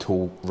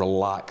 gentle,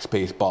 relaxed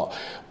pace, but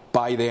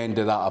by the end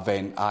of that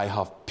event, I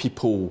have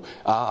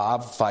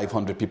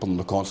 500 people in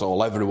the concert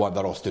hall. Everyone,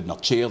 they're all stood in their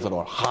chairs, they're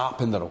all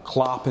happy, they're all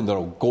clapping, they're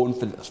all going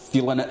for it, they're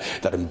feeling it,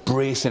 they're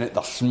embracing it,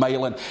 they're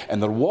smiling,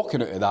 and they're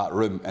walking out of that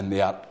room and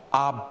they are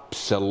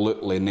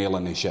absolutely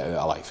nailing the shit out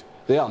of life.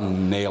 They are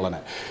nailing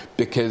it,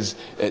 because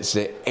it's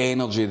the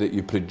energy that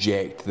you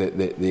project that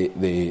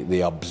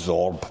they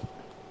absorb.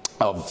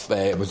 I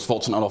was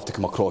fortunate enough to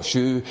come across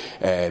you,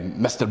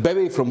 Mr.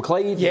 Bowie from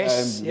Clyde.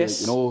 Yes. You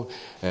know,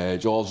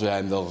 George.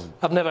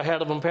 I've never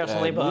heard of him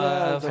personally, but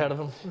I've heard of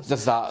him.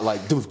 Just that,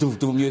 like,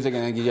 do music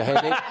and give you a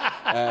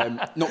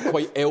headache. Not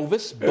quite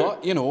Elvis,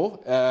 but, you know,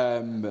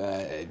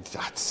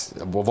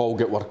 we've all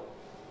got our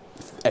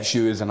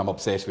issues, and I'm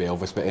obsessed with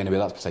Elvis, but anyway,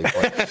 that's beside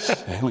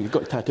the point. You've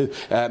got a tattoo.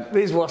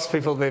 These worst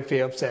people, they'd be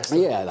obsessed.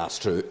 Yeah, that's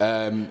true.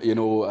 You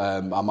know,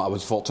 I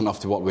was fortunate enough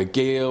to work with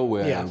Gail,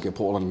 with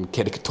Paul and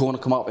Kerry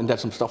Katona come up and did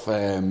some stuff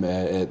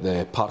at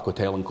the Park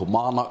Hotel in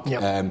Kilmarnock.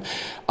 I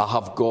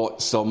have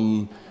got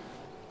some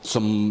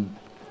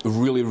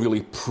really,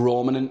 really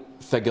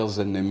prominent figures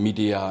in the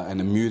media and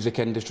the music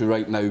industry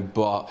right now,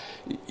 but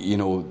you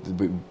know,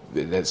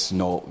 it's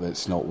not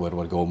where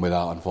we're going with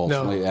that,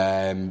 unfortunately.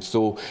 No.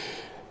 So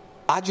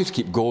I just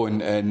keep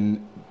going,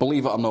 and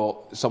believe it or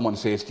not, someone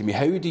says to me,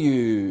 how do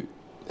you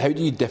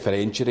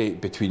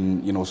differentiate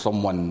between, you know,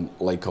 someone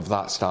like of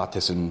that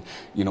status and,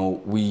 you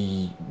know,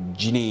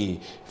 Jeannie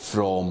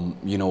from,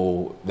 you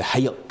know, the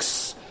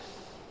Hayeks?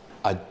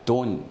 I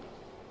don't.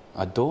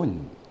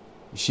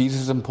 She's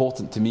as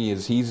important to me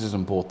as he's as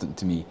important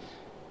to me.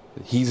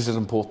 He's as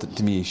important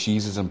to me as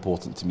she's as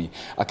important to me.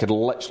 I could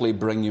literally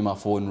bring you my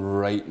phone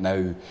right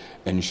now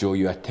and show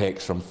you a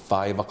text from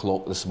 5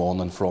 o'clock this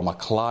morning from a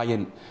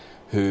client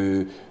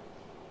who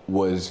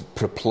was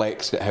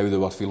perplexed at how they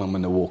were feeling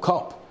when they woke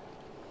up.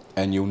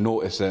 And you'll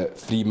notice that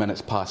 3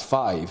 minutes past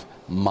 5,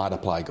 my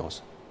reply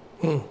goes.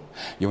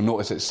 You'll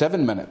notice at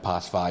 7 minutes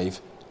past 5,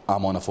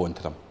 I'm on a phone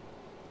to them.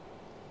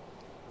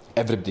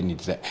 Everybody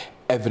needs it.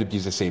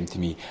 Everybody's the same to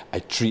me. I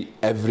treat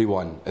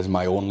everyone as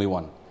my only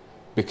one.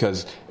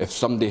 Because if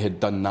somebody had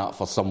done that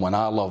for someone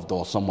I loved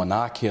or someone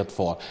I cared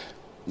for,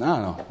 I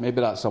don't know, maybe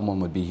that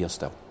someone would be here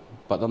still.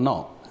 But they're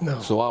not. No.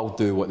 So I'll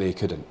do what they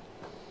couldn't.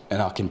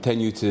 And I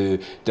continue to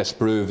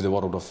disprove the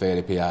world of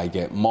therapy. I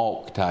get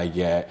mocked, I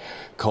get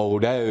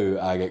called out,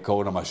 I get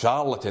called I'm a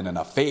charlatan and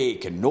a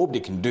fake, and nobody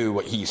can do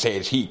what he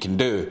says he can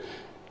do.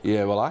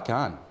 Yeah, well, I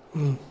can.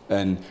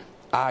 And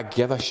I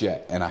give a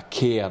shit and I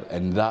care,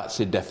 and that's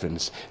the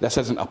difference. This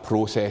isn't a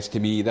process to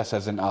me. This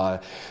isn't a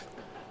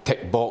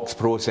tick box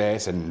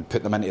process and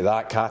put them into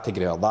that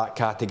category or that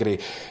category.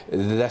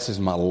 This is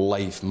my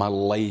life. My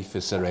life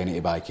is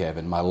Serenity by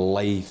Kevin. My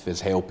life is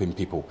helping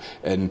people.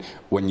 And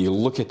when you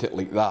look at it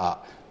like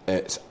that,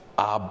 it's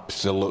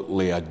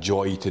absolutely a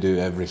joy to do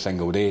every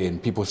single day.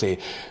 And people say,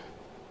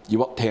 you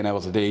work 10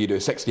 hours a day, you do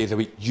 6 days a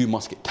week, you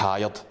must get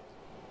tired.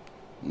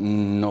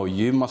 No,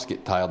 you must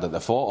get tired at the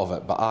thought of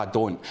it, but I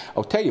don't.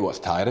 I'll tell you what's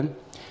tiring.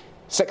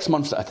 6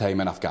 months at a time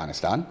in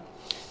Afghanistan,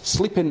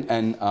 sleeping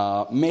in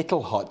a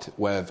metal hut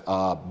with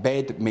a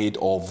bed made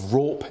of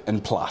rope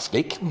and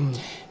plastic,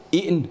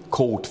 eating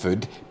cold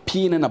food,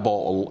 peeing in a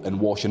bottle and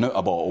washing out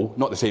a bottle,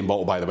 not the same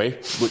bottle by the way,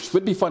 which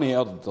would be funny,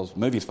 there's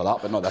movies for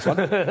that, but not this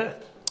one.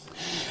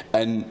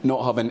 And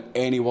not having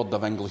any word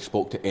of English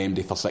spoke to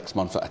anybody for 6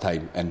 months at a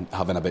time and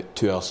having about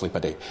 2 hours sleep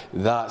a day.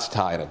 That's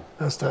tiring.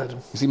 That's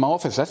tiring. You see, my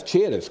office, this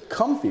chair is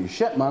comfy as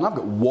shit, man. I've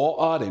got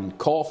water and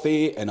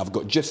coffee and I've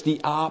got Just Eat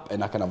app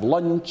and I can have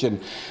lunch,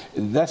 and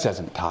this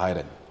isn't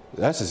tiring.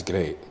 This is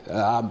great.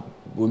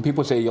 When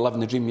people say you live in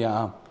the dream,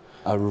 yeah,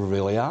 I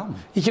really am.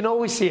 You can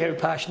always see how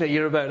passionate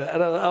you're about it,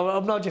 and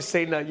I'm not just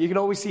saying that. You can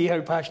always see how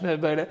passionate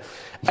about it,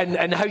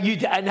 and how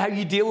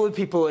you deal with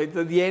people.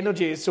 The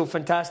energy is so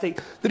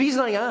fantastic. The reason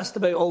I asked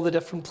about all the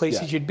different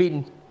places you'd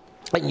been,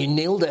 and you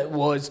nailed it,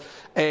 was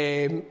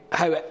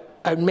how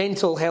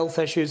mental health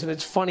issues. And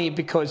it's funny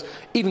because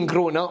even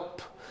growing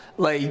up,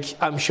 like,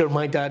 I'm sure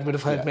my dad would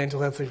have had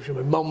mental health issues.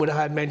 My mum would have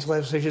had mental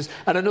health issues,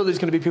 and I know there's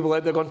going to be people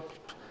out there going,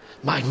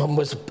 "My mum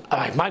was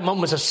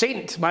a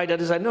saint." My dad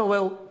is like, "No,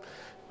 well."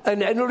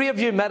 And in a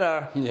rearview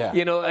mirror,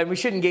 you know, and we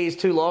shouldn't gaze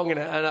too long in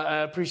it, and I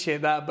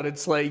appreciate that, but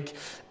it's like,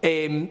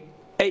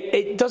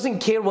 it doesn't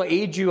care what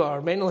age you are.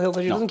 Mental health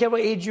issues doesn't care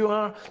what age you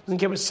are, doesn't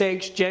care what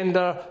sex,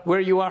 gender, where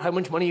you are, how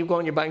much money you've got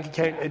on your bank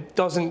account. It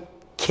doesn't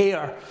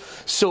care.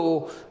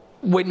 So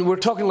when we're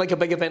talking like a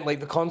big event like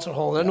the concert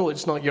hall, I know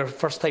it's not your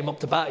first time up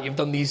to bat. You've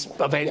done these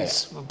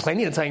events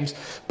plenty of times,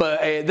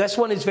 but this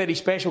one is very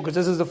special because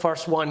this is the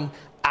first one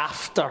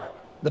after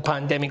the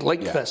pandemic,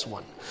 like this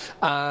one.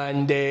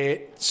 And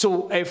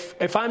so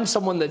if I'm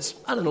someone that's,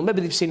 I don't know, maybe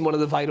they've seen one of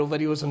the viral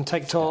videos on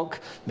TikTok,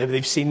 maybe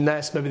they've seen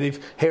this, maybe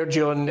they've heard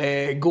you on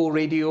Go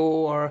Radio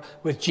or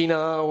with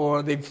Gina,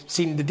 or they've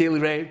seen the Daily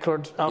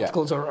Record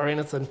articles or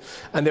anything,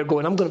 and they're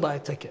going, I'm going to buy a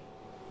ticket.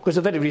 Because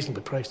they're very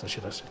reasonably priced, I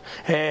should have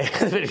said.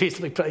 Very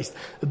reasonably priced.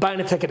 They're buying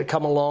a ticket to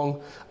come along.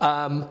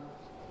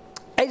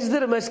 Is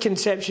there a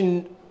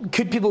misconception?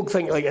 Could people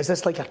think, like, is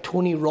this like a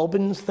Tony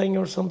Robbins thing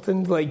or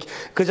something? Like,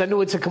 because I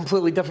know it's a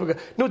completely different.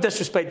 No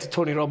disrespect to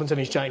Tony Robbins and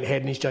his giant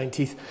head and his giant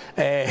teeth.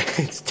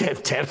 It's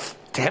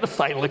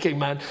terrifying looking,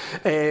 man.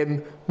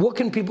 What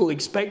can people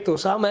expect though?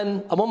 So I'm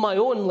on my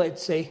own,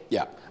 let's say.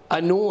 Yeah. I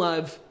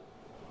know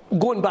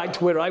going back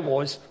to where I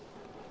was,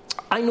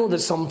 I know that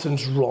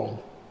something's wrong.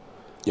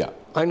 Yeah.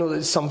 I know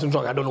that something's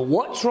wrong. I don't know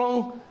what's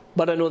wrong,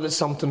 but I know that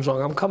something's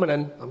wrong. I'm coming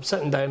in, I'm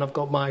sitting down, I've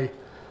got my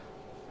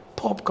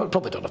popcorn,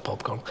 probably don't have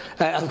popcorn.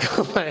 I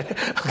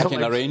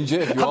can arrange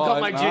it if you want.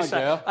 I've got my juice.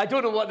 I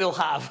don't know what they'll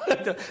have.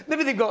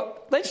 Maybe they've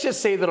got, let's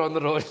just say they're on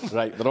their own.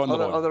 Right, they're on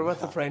their own. Or they're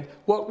with a friend.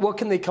 What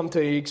can they come to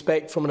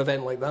expect from an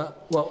event like that?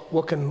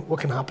 What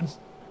can happen?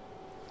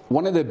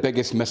 One of the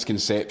biggest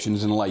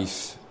misconceptions in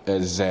life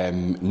is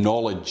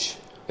knowledge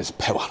is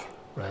power.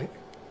 Right.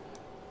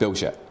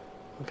 Bullshit.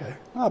 Okay.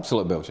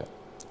 Absolute bullshit.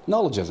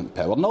 Knowledge isn't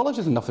power. Knowledge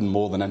is nothing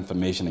more than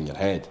information in your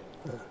head.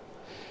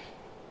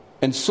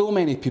 And so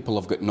many people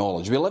have got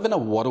knowledge. We live in a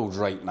world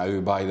right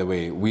now, by the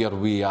way, where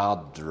we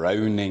are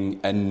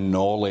drowning in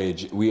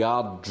knowledge. We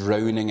are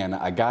drowning in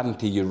it. I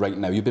guarantee you right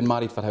now. You've been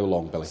married for how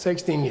long, Billy?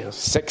 16 years.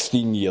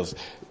 16 years.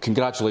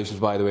 Congratulations,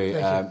 by the way.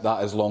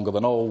 That is longer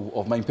than all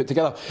of mine put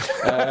together.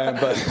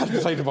 But that's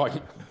beside the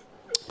point.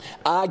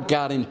 I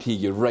guarantee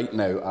you right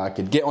now, I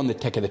could get on the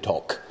tick of the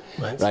talk,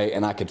 right,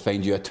 and I could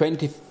find you a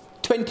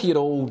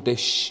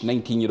 20-year-old-ish,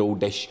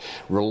 19-year-old-ish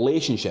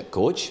relationship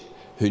coach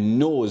who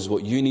knows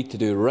what you need to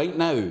do right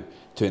now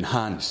to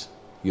enhance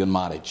your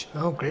marriage.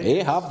 Oh, great.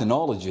 They have the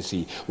knowledge, you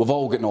see. We've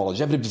all got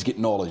knowledge. Everybody's got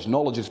knowledge.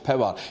 Knowledge is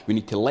power. We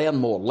need to learn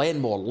more, learn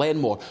more,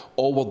 learn more.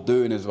 All we're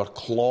doing is we're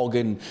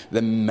clogging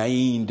the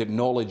mind.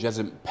 Knowledge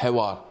isn't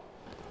power.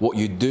 What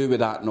you do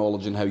with that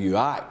knowledge and how you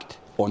act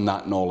on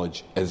that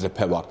knowledge is the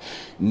power.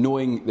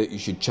 Knowing that you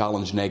should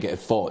challenge negative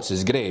thoughts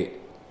is great,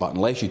 but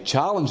unless you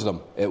challenge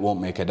them, it won't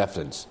make a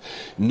difference.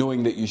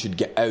 Knowing that you should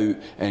get out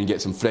and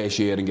get some fresh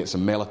air and get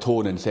some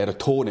melatonin,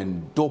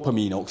 serotonin,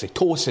 dopamine,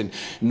 oxytocin,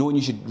 knowing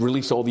you should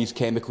release all these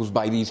chemicals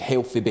by these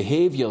healthy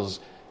behaviours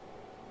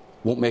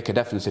won't make a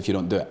difference if you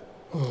don't do it.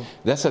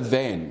 This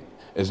event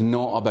is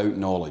not about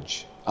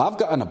knowledge. I've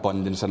got an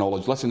abundance of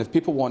knowledge. Listen, if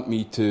people want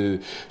me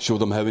to show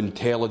them how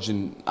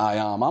intelligent I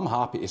am, I'm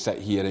happy to sit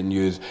here and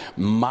use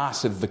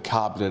massive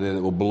vocabulary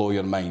that will blow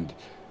your mind.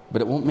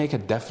 But it won't make a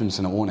difference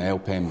and it won't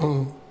help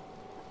anybody.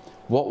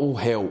 What will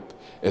help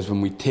is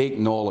when we take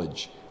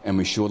knowledge and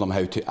we show them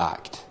how to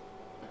act.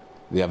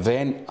 The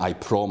event, I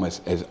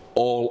promise, is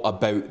all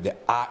about the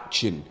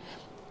action.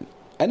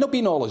 And there'll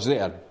be knowledge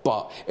there,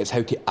 but it's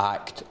how to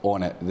act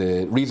on it.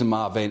 The reason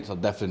my events are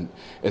different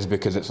is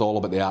because it's all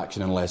about the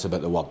action and less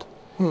about the word.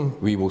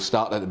 We will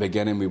start at the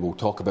beginning, we will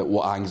talk about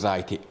what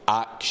anxiety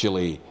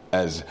actually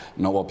is,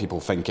 not what people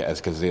think it is,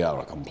 because they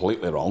are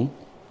completely wrong.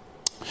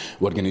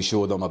 We're going to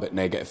show them about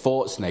negative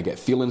thoughts, negative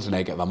feelings,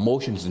 negative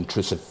emotions,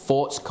 intrusive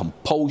thoughts,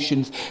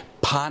 compulsions,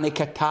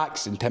 panic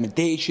attacks,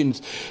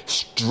 intimidations,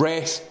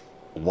 stress,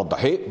 word I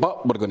hate,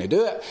 but we're going to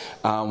do it.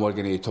 And we're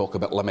going to talk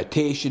about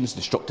limitations,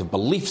 destructive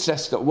belief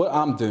system, what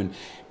I'm doing.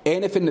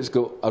 Anything that's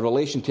got a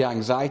relation to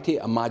anxiety,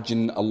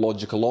 imagine a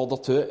logical order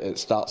to it. It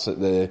starts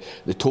at the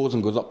toes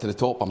and goes up to the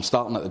top. I'm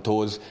starting at the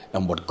toes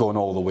and we're going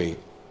all the way.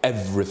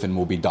 Everything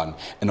will be done.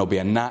 And there'll be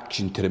an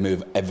action to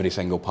remove every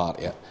single part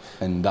of it.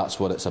 And that's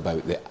what it's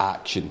about, the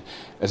action.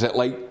 Is it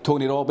like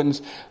Tony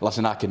Robbins?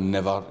 Listen, I can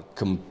never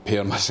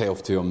compare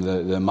myself to him.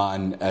 The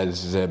man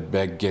is the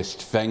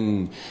biggest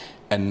thing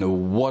in the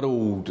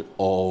world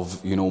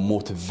of,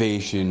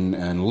 motivation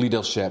and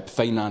leadership,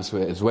 finance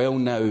as well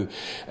now,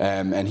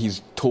 and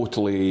he's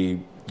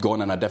totally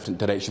gone in a different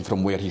direction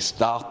from where he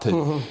started.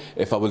 Mm-hmm.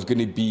 If I was going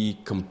to be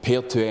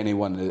compared to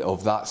anyone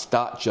of that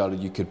stature,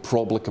 you could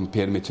probably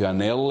compare me to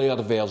an earlier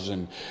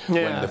version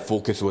when the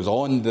focus was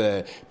on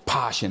the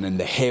passion and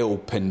the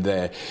help and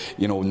the,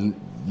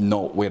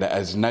 not where it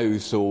is now.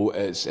 So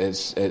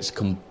it's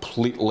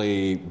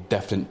completely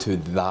different to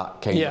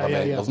that kind of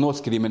event. There's no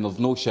screaming, there's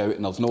no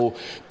shouting, there's no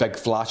big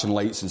flashing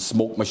lights and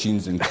smoke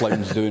machines and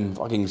clowns doing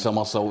fucking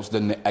somersaults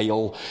down the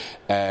aisle.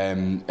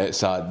 It's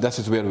this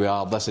is where we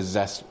are, this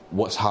is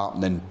what's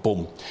happening,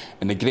 boom.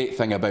 And the great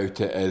thing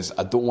about it is,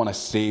 I don't want to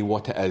say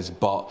what it is,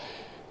 but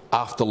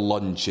after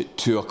lunch at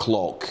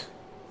 2:00,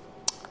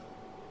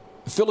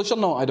 foolish or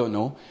not, I don't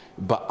know,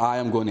 but I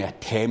am going to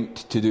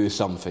attempt to do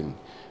something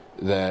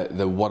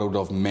the world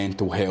of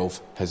mental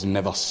health has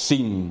never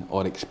seen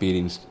or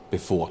experienced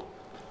before,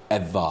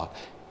 ever,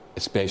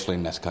 especially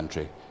in this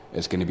country.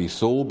 It's going to be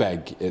so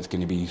big, it's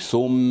going to be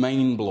so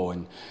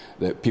mind-blowing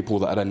that people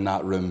that are in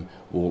that room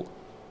will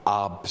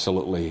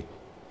absolutely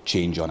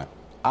change on it.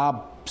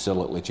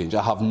 Absolutely change.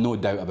 I have no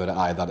doubt about it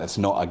either. It's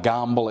not a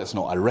gamble, it's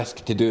not a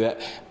risk to do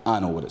it. I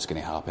know what it's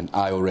going to happen.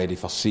 I already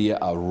foresee it.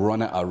 I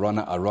run it.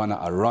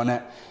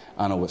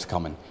 I know what's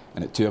coming.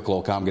 And at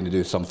 2:00 I'm going to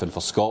do something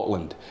for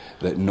Scotland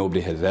that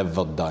nobody has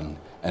ever done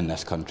in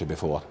this country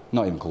before.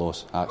 Not even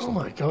close, actually. Oh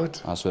my God.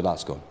 That's where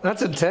that's going.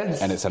 That's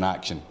intense. And it's an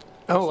action.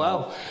 Oh,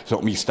 wow. It's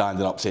not me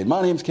standing up saying,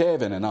 my name's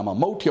Kevin and I'm a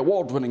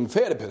multi-award winning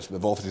therapist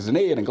with offices in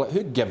Ayr and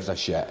who gives a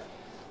shit?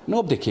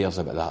 Nobody cares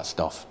about that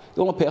stuff.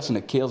 The only person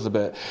that cares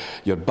about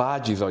your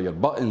badges or your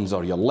buttons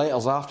or your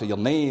letters after your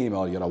name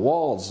or your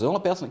awards, the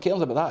only person that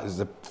cares about that is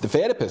the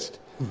therapist.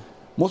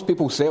 Most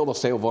people sell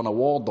themselves on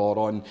award or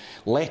on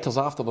letters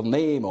after their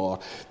name or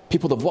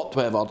people they've worked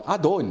with. I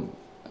don't.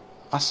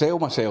 I sell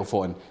myself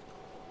on,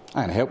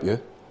 I can help you.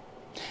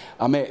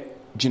 I met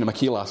Gina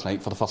McKee last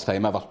night for the first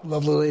time ever.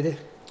 Lovely lady.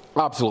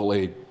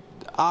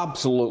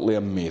 Absolutely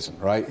amazing,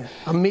 right? Yeah.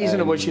 Amazing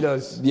at what she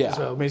does. Yeah,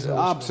 well. Amazing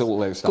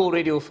absolutely. Go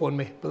radio phone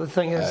me. But the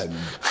thing is...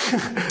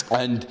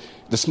 and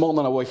this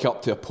morning I woke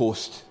up to a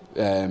post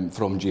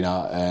from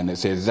Gina and it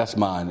says, this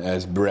man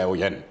is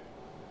brilliant.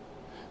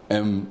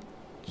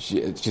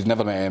 She's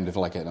never met anybody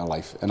like it in her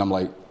life. And I'm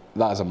like,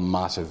 that is a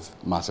massive,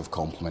 massive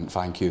compliment,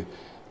 thank you.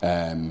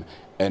 And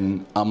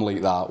I'm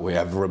like that with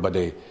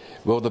everybody.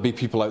 Will there be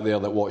people out there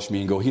that watch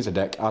me and go, he's a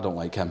dick, I don't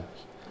like him?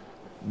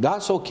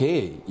 That's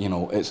okay,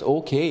 it's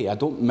okay. I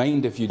don't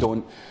mind if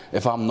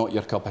I'm not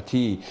your cup of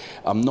tea.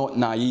 I'm not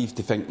naive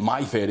to think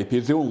my therapy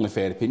is the only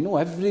therapy. No,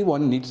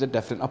 everyone needs a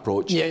different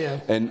approach.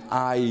 Yeah. And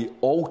I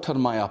alter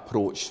my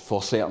approach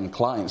for certain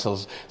clients.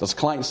 There's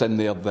clients in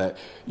there that,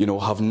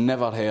 have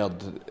never heard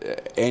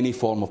any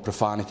form of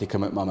profanity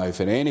come out my mouth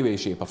in any way,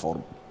 shape or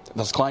form.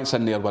 There's clients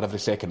in there where every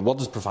second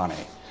word is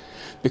profanity.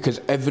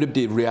 Because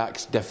everybody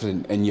reacts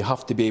different and you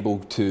have to be able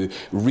to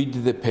read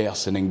the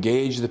person,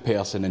 engage the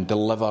person and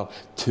deliver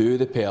to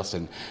the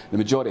person. The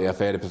majority of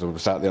therapists will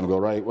sat there and go,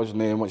 right, what's your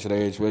name, what's your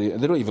age, where are you?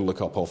 They don't even look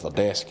up off their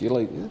desk. You're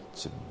like,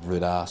 it's a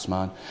rude ass,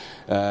 man.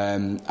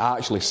 I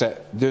actually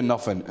sit, do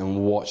nothing and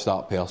watch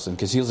that person,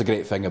 because here's the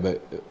great thing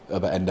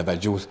about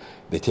individuals.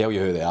 They tell you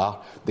who they are.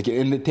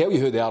 And they tell you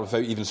who they are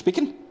without even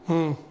speaking.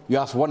 You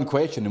ask one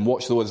question and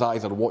watch those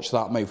eyes, or watch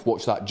that mouth,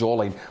 watch that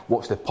jawline,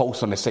 watch the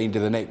pulse on the side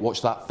of the neck,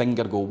 watch that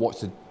finger go,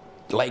 watch the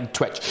leg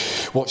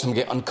twitch, watch them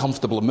get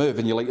uncomfortable and move,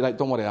 and you're like, right,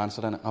 don't worry,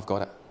 answering it, I've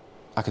got it.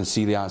 I can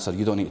see the answer,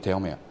 you don't need to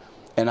tell me it.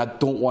 And I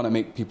don't want to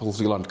make people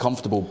feel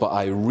uncomfortable, but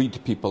I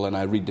read people and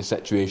I read the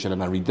situation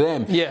and I read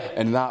them. Yeah.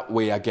 And that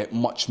way I get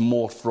much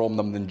more from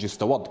them than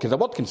just a word. Because a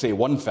word can say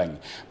one thing,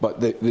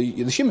 but the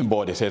human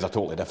body says a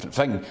totally different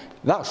thing.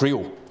 That's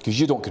real, because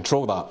you don't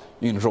control that.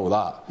 You control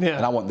that. Yeah.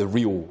 And I want the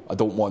real. I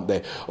don't want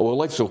the, well,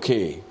 life's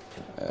okay,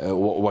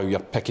 while you're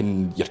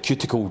picking your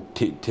cuticle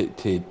to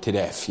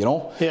death,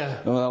 Yeah.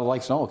 No,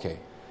 life's not okay.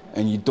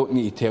 And you don't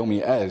need to tell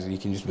me it is. You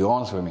can just be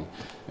honest with me.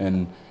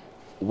 And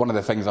one of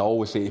the things I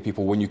always say to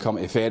people when you come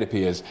to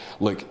therapy is,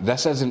 look,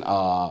 this isn't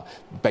a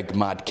big,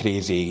 mad,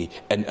 crazy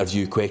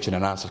interview, question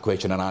and answer,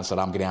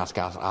 I'm going to ask.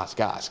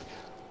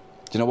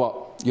 Do you know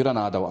what? You're an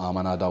adult, I'm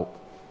an adult.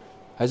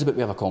 How's about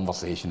we have a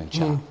conversation and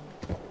chat?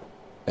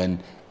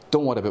 And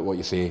don't worry about what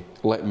you say.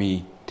 Let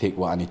me take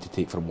what I need to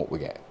take from what we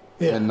get.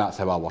 Yeah. And that's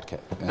how I work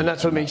it. And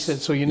that's what makes it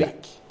so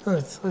unique.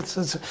 Yeah.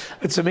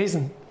 It's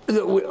amazing.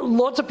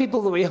 Lots of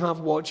people that we have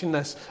watching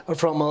this are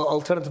from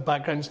alternative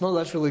backgrounds. Not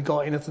that's really got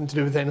anything to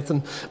do with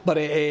anything, but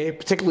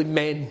particularly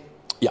men.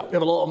 Yeah. We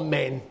have a lot of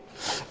men.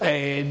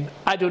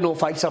 I don't know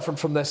if I suffered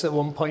from this at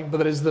one point, but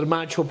there is the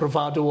macho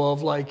bravado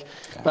of like,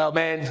 well,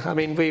 man, I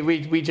mean,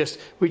 we just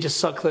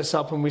suck this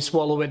up and we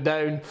swallow it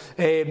down.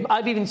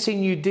 I've even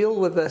seen you deal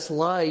with this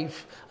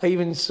live. I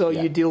even saw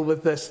you deal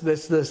with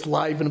this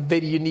live in a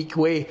very unique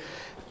way.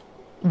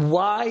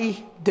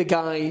 Why do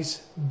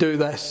guys do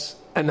this,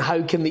 and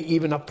how can they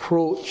even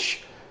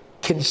approach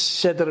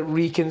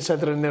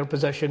reconsidering their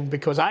position?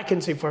 Because I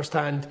can say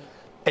firsthand,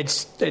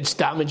 it's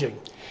damaging.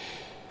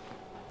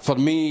 For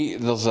me,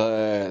 there's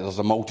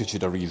a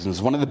multitude of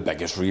reasons. One of the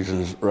biggest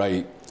reasons,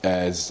 right,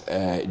 is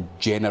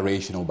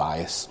generational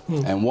bias.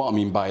 And what I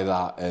mean by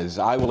that is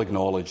I will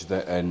acknowledge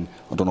that I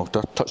don't know,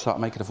 touch that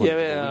microphone.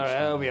 Yeah,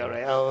 I'll be all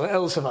right.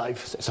 I'll survive.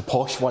 It's a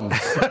posh one.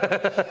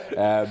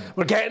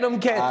 We're getting them,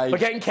 We're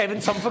getting Kevin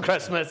some for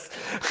Christmas.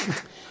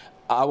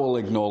 I will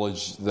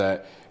acknowledge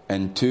that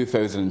in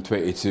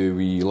 2022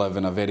 we live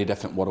in a very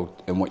different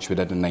world in which we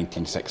did in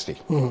 1960.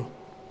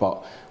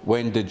 But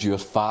when did your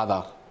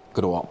father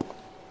grow up?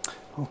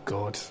 Oh,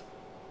 God.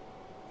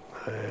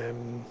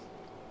 50s,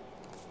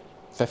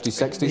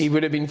 60s? He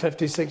would have been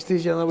 50s,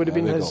 60s, yeah, that would have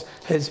been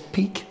his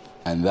peak.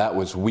 And that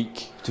was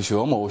weak to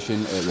show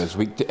emotion. It was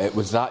weak. It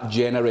was that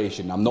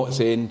generation. I'm not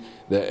saying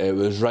that it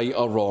was right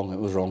or wrong. It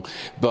was wrong,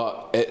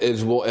 but it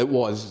is what it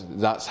was.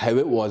 That's how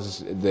it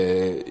was.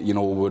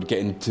 We're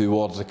getting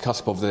towards the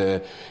cusp of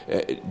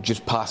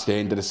just past the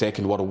end of the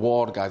Second World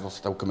War. Guys were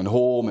still coming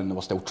home, and they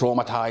were still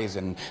traumatised,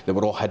 and they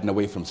were all hidden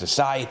away from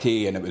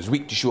society. And it was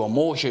weak to show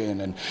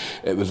emotion, and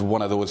it was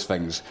one of those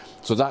things.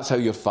 So that's how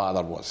your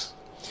father was.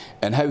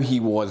 And how he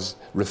was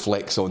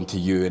reflects onto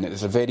you, and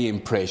it's a very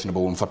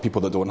impressionable. And for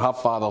people that don't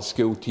have fathers,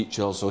 school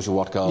teachers, social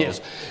workers,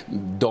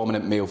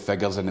 dominant male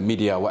figures in the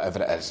media,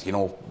 whatever it is,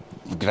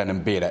 grin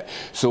and bear it.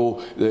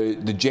 So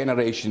the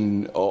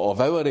generation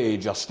of our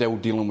age are still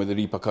dealing with the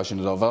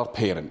repercussions of our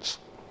parents.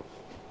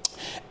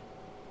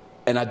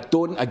 And I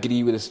don't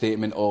agree with the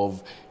statement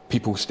of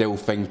people still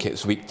think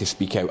it's weak to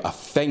speak out. I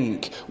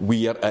think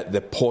we are at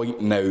the point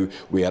now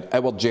where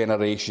our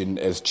generation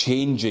is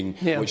changing,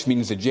 which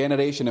means the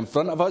generation in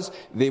front of us,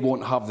 they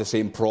won't have the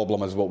same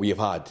problem as what we have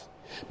had.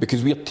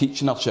 Because we're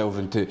teaching our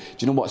children do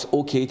you know what, it's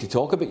okay to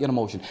talk about your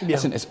emotion.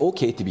 Listen, it's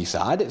okay to be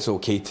sad, it's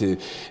okay to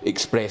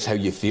express how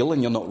you feel,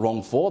 and you're not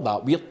wrong for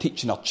that. We're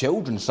teaching our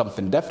children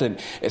something different.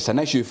 It's an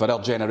issue for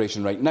our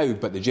generation right now,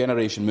 but the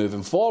generation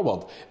moving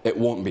forward, it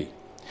won't be.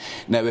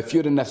 Now, if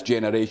you're in this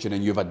generation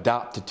and you've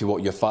adapted to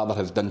what your father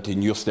has done to you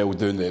and you're still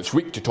doing that, it's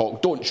weak to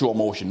talk, don't show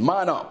emotion,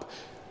 man up,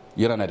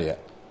 you're an idiot.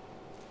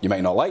 You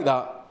might not like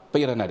that, but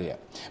you're an idiot.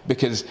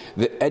 Because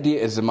the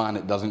idiot is the man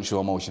that doesn't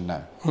show emotion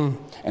now.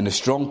 And the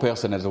strong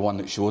person is the one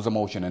that shows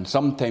emotion. And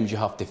sometimes you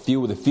have to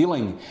feel the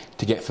feeling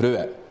to get through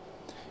it.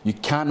 You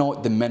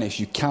cannot diminish,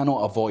 you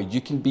cannot avoid. You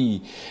can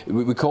be,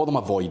 we call them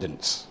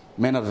avoidance.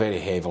 Men are very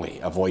heavily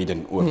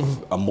avoidant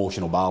with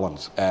emotional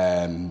balance.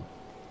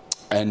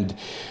 And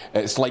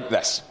it's like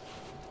this.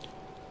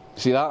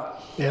 See that?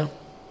 Yeah.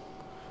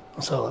 I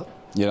saw that.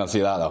 You don't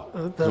see that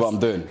though? That's what I'm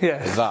doing.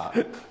 Is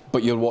that.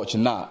 But you're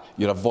watching that,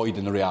 you're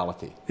avoiding the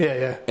reality.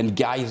 And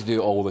guys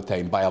do it all the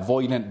time. By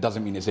avoiding it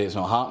doesn't mean to say it's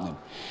not happening.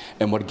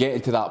 And we're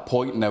getting to that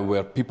point now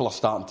where people are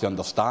starting to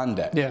understand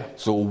it.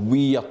 So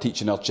we are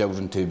teaching our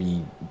children to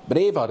be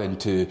braver and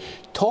to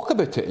talk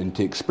about it and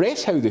to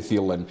express how they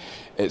feel. And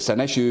it's an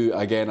issue,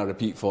 again, I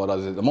repeat, for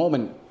us at the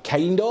moment,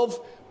 kind of,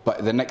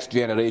 but the next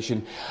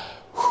generation,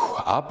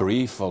 I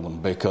breathe for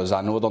them because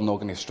I know they're not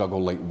going to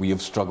struggle like we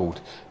have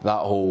struggled. That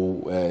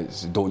whole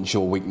don't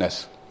show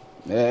weakness.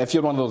 If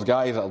you're one of those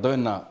guys that are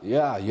doing that,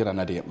 you're an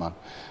idiot, man.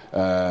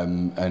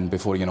 And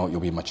before you know it,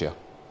 you'll be in my chair.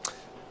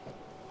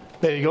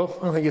 There you go.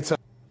 I think it's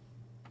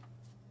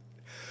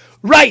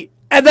right.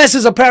 And this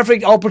is a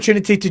perfect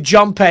opportunity to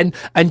jump in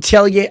and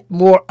tell you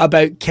more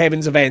about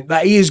Kevin's event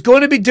that he is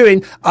going to be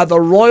doing at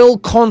the Royal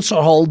Concert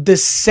Hall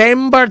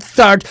December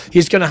 3rd.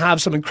 He's going to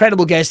have some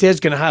incredible guests there. He's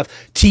going to have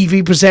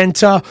TV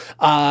presenter,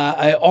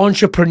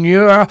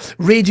 entrepreneur,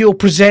 radio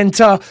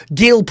presenter.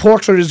 Gail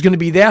Porter is going to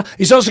be there.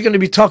 He's also going to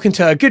be talking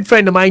to a good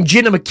friend of mine,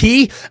 Gina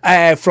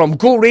McKee from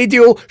Go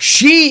Radio.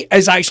 She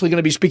is actually going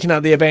to be speaking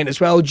at the event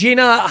as well.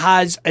 Gina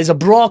is a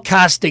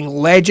broadcasting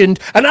legend,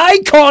 an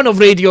icon of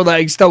radio that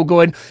is still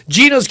going.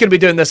 Gina's going to be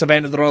doing this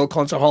event at the Royal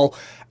Concert Hall.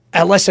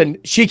 Listen,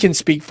 she can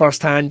speak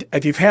firsthand.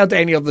 If you've heard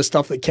any of the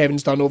stuff that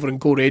Kevin's done over in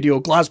Go Radio,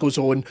 Glasgow's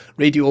own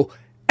radio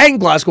in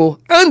Glasgow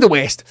and the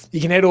West, you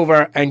can head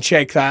over and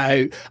check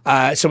that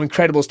out. Some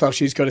incredible stuff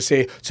she's got to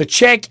say. So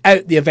check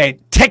out the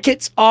event.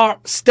 Tickets are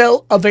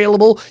still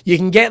available. You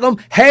can get them.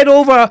 Head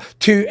over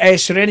to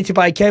Serenity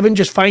by Kevin.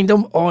 Just find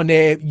them on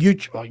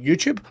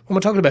YouTube. What am I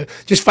talking about?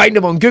 Just find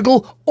them on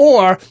Google,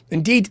 or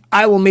indeed,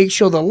 I will make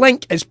sure the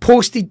link is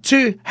posted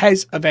to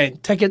his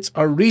event. Tickets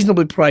are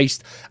reasonably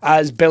priced,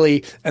 as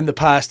Billy in the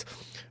past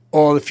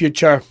or the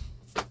future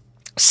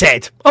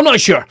said. I'm not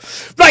sure.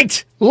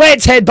 Right,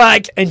 let's head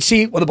back and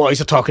see what the boys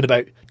are talking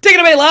about. Take it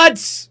away,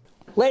 lads.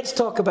 Let's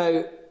talk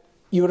about,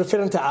 you were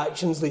referring to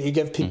actions that you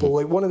give people.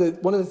 Like one of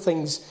the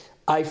things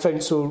I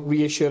found so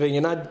reassuring.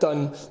 And I'd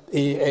done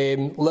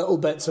little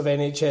bits of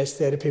NHS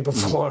therapy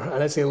before,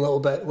 and I say a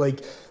little bit,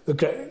 like the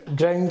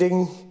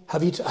grounding.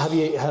 Have you?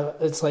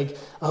 It's like,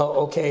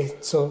 oh, okay.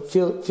 So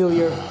feel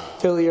your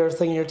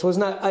thing in your toes.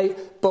 And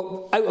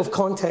but out of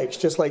context,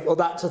 just like, oh,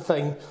 that's a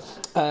thing.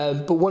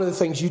 But one of the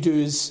things you do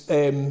is,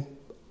 the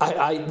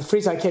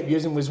phrase I kept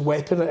using was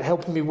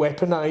helping me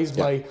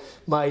weaponise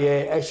my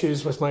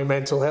issues with my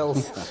mental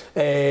health.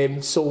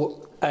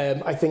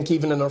 I think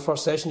even in our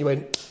first session, you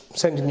went,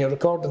 send in your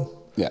recording.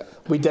 Yeah.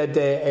 We did,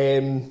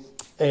 I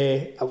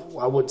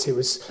wouldn't say it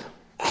was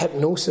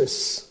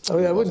hypnosis. I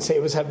mean, I wouldn't say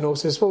it was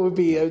hypnosis. What would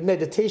be a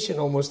meditation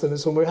almost in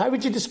its own way? How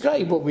would you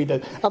describe what we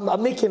did?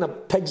 I'm making a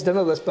pig's dinner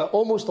of this, but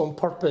almost on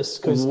purpose.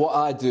 Cause what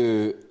I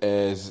do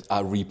is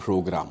I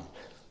reprogram.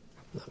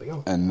 There we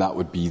go. And that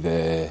would be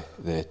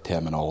the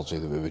terminology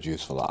that we would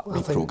use for that.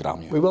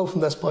 Reprogram you. We will from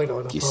this point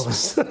on, I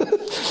promise.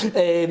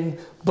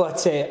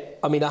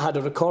 I mean, I had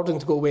a recording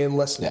to go away and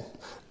listen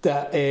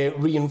that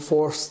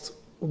reinforced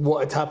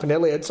what had happened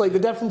earlier. It's like the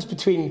difference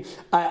between...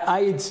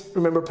 I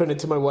remember putting it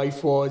to my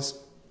wife was...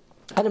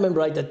 I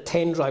remember I did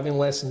 10 driving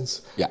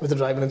lessons with a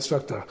driving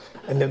instructor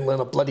and didn't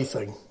learn a bloody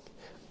thing.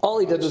 All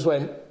he did was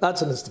went,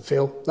 that's an instant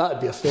fail. That'd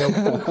be a fail.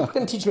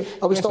 Didn't teach me.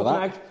 Are we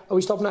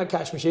stopping at a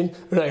cash machine?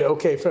 Right,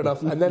 okay, fair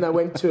enough. And then I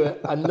went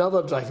to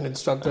another driving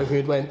instructor who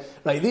had went,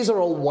 right, these are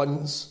all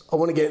ones. I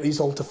want to get these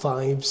all to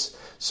fives.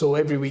 So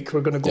every week we're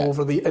going to go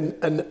over the...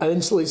 And I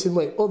instantly seemed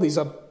like, oh, there's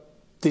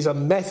a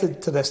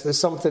method to this. There's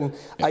something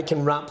I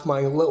can wrap my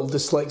little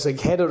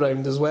dyslexic head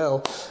around as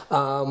well.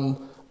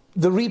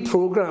 The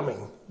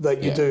reprogramming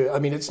that you do, I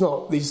mean, it's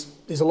not... There's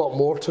a lot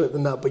more to it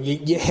than that, but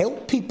you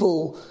help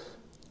people...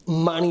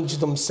 manage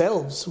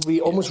themselves,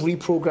 almost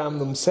reprogram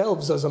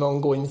themselves as an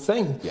ongoing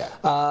thing.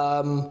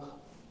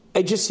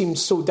 It just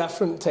seems so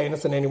different to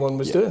anything anyone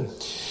was doing.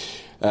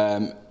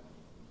 I've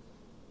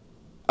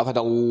had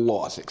a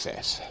lot of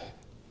success.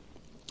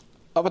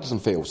 I've had some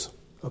fails.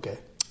 Okay.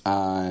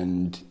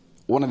 And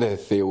one of the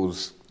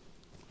fails,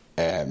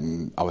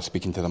 I was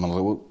speaking to them and I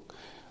was like,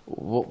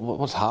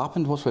 what's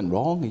happened? What's went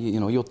wrong?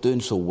 You're doing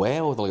so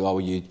well. They're like, oh,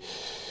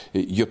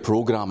 your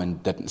programming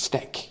didn't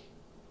stick.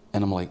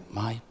 And I'm like,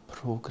 my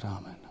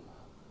programming.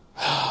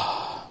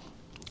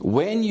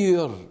 When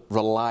you're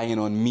relying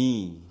on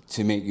me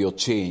to make your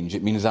change,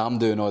 it means I'm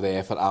doing all the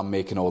effort, I'm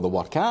making all the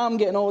work, I'm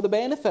getting all the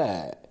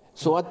benefit.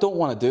 So I don't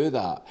want to do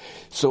that.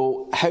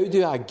 So how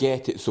do I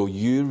get it so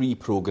you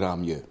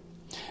reprogram you?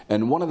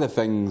 And one of the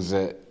things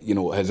that,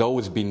 has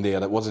always been there,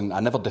 I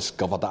never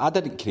discovered it. I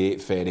didn't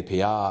create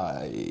therapy.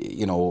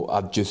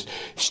 I've just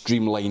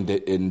streamlined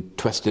it and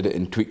twisted it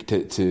and tweaked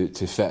it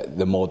to fit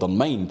the modern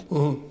mind.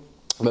 Mm-hmm.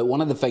 But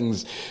one of the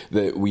things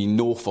that we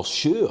know for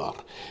sure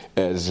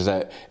is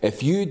that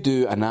if you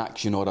do an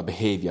action or a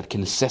behaviour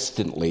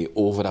consistently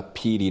over a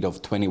period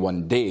of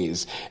 21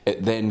 days,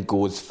 it then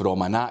goes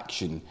from an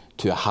action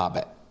to a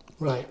habit.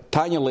 Right.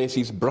 Tying your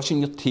laces, brushing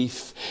your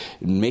teeth,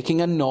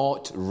 making a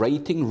knot,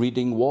 writing,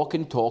 reading,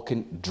 walking,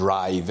 talking,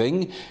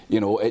 driving.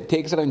 It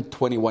takes around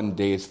 21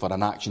 days for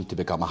an action to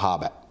become a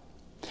habit.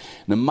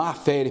 Now, my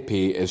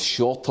therapy is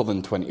shorter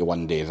than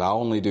 21 days. I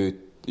only do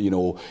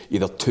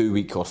either 2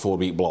 week or 4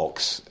 week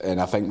blocks.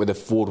 And I think with the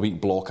 4 week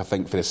block, I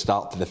think for the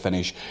start to the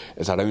finish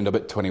is around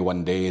about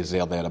 21 days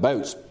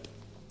thereabouts.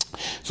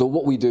 So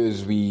what we do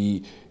is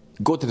we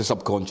go to the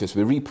subconscious,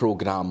 we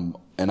reprogram,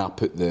 and I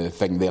put the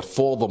thing there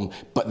for them,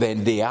 but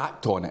then they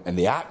act on it, and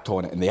they act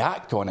on it, and they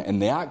act on it, and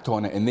they act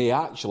on it, and they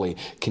actually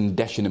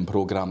condition and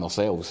program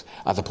themselves,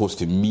 as opposed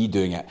to me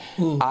doing it.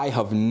 I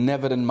have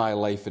never in my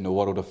life in the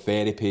world of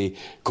therapy,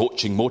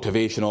 coaching,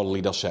 motivation, or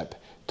leadership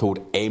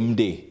told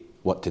MD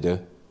what to do.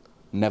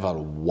 Never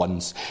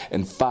once.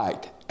 In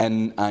fact,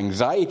 in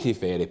anxiety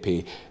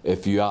therapy,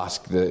 if you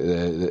ask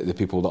the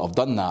people that have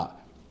done that,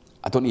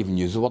 I don't even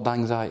use the word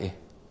anxiety.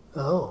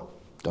 Oh.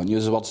 Don't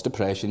use the words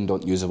depression,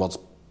 don't use the words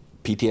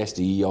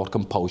PTSD or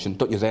compulsion,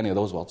 don't use any of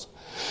those words.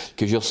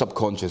 Because your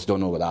subconscious don't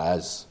know what that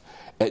is.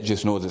 It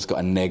just knows it's got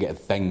a negative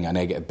thing, a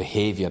negative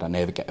behaviour, a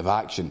negative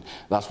action.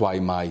 That's why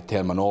my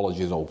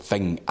terminology is all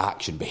thing,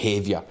 action,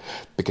 behaviour.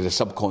 Because the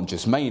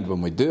subconscious mind,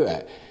 when we do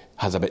it,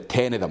 has about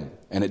 10 of them,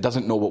 and it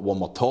doesn't know what one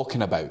we're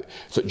talking about.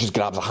 So it just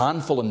grabs a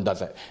handful and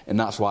does it. And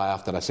that's why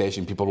after a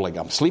session, people are like,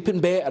 I'm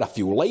sleeping better, I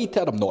feel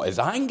lighter, I'm not as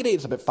angry,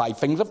 it's about 5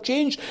 things I've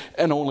changed,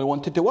 and I only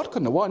wanted to work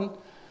on the one.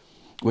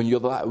 When you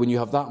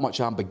have that much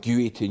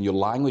ambiguity in your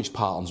language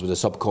patterns with the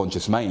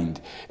subconscious mind,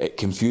 it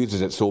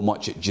confuses it so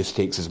much it just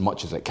takes as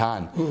much as it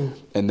can.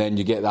 And then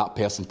you get that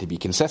person to be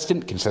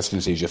consistent.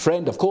 Consistency is your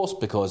friend, of course,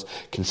 because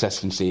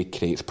consistency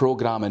creates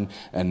programming,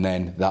 and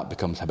then that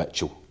becomes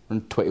habitual.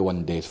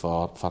 21 days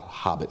for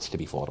habits to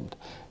be formed.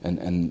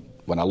 And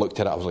when I looked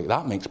at it, I was like,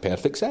 that makes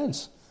perfect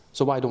sense.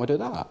 So why don't we do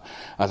that?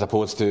 As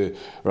opposed to,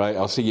 right,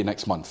 I'll see you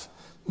next month.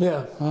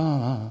 Yeah.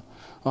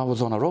 I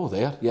was on a roll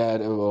there. Yeah,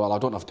 well, I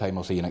don't have time.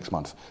 I'll see you next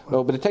month.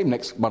 Well, by the time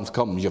next month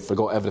comes, you've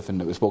forgot everything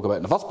that we spoke about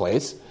in the first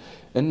place.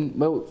 And,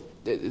 well,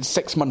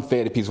 6-month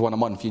therapy is one a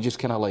month. You just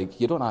kind of like,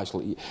 you don't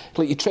actually,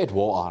 like you tread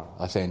water,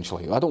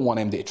 essentially. I don't want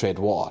anybody to tread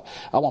water.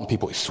 I want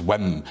people to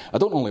swim. I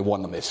don't only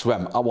want them to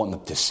swim, I want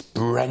them to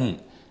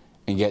sprint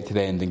and get to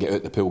the end and get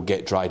out the pool,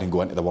 get dried and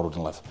go into the world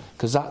and live.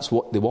 Because that's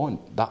what they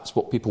want. That's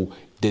what people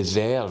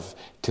deserve,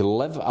 to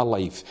live a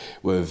life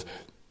with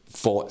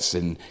thoughts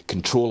and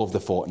control of the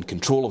thought and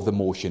control of the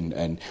emotion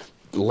and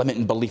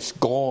limiting beliefs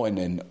gone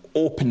and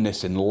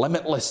openness and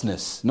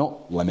limitlessness,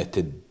 not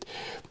limited.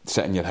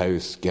 Sit in your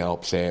house, get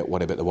upset,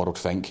 worry about the world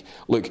think.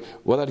 Look,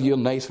 whether you're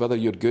nice, whether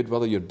you're good,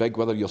 whether you're big,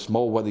 whether you're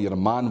small, whether you're a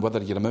man,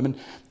 whether you're a woman,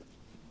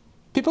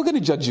 people are going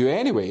to judge you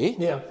anyway.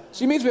 Yeah.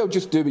 So you may as well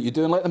just do what you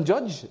do and let them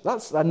judge.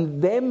 That's a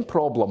them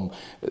problem,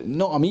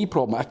 not a me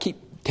problem. I keep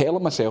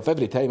telling myself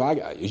every time,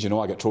 as you know,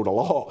 I get trolled a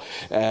lot.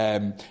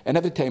 And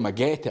every time I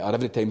get it, or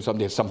every time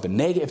somebody has something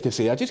negative to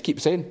say, I just keep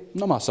saying,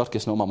 not my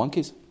circus, not my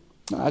monkeys.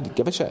 I don't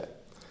give a shit.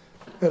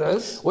 It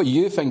is. What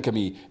you think of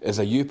me is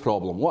a you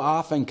problem. What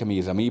I think of me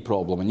is a me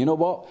problem. And you know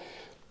what?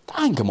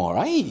 I think I'm all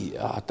right.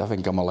 I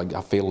think I'm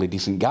a fairly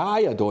decent guy.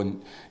 I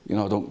don't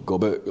go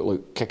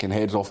about kicking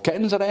heads off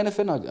kittens or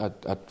anything. I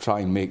try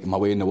and make my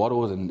way in the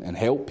world and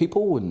help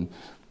people, and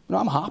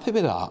I'm happy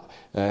with that.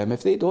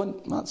 If they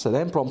don't, that's a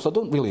them problem. So I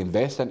don't really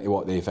invest into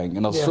what they think.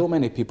 And there's so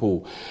many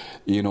people,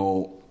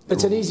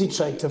 It's an easy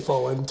trick to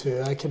fall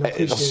into. I can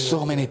appreciate it. There's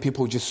so many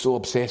people just so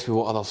obsessed with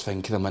what others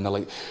think of them, and they're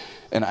like,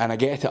 and I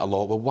get it a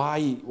lot. Well,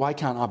 why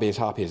can't I be as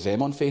happy as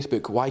them on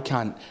Facebook? Why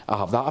can't I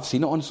have that? I've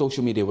seen it on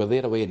social media where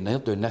they're away and they're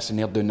doing this and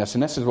they're doing this,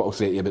 and this is what I'll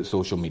say to you about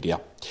social media.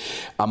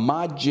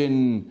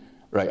 Imagine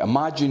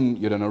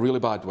you're in a really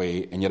bad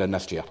way and you're in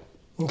this chair.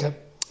 Okay.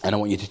 And I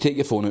want you to take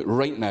your phone out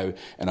right now,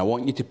 and I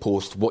want you to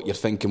post what you're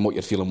thinking, what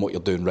you're feeling, what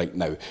you're doing right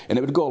now. And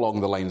it would go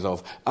along the lines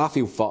of, I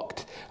feel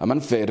fucked, I'm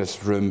in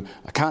Ferris room,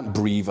 I can't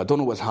breathe, I don't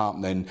know what's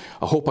happening,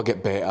 I hope I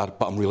get better,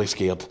 but I'm really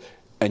scared.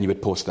 And you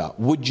would post that.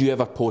 Would you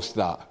ever post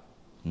that?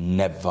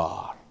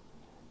 Never.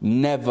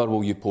 Never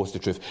will you post the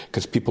truth,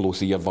 because people will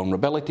see your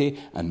vulnerability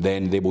and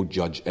then they will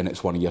judge, and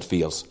it's one of your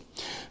fears.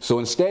 So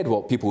instead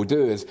what people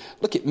do is,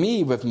 look at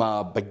me with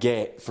my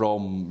baguette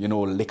from,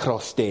 Le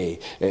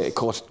Crostet. It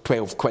costs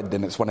 12 quid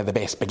and it's one of the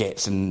best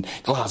baguettes in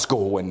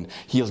Glasgow, and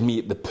here's me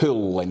at the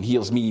pool, and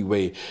here's me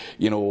with,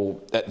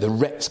 at the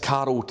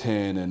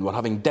Ritz-Carlton, and we're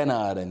having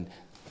dinner. And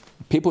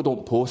people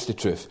don't post the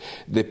truth.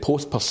 They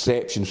post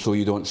perception so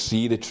you don't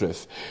see the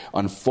truth.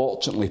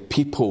 Unfortunately,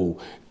 people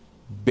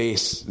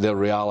base their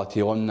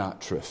reality on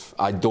that truth.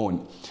 I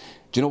don't.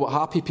 Do you know what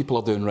happy people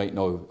are doing right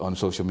now on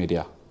social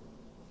media?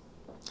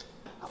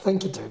 I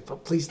think you do,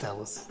 but please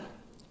tell us.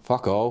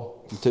 Fuck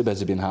all. I'm too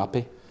busy being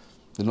happy.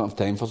 They don't have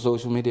time for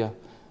social media.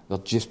 They're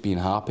just being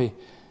happy.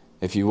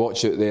 If you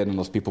watch out there and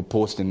there's people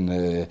posting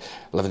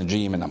living the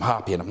dream and I'm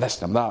happy and I'm this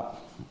and I'm that,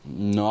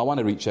 no, I want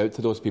to reach out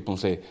to those people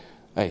and say,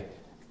 hey,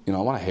 I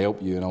want to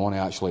help you and I want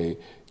to actually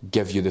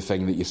give you the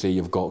thing that you say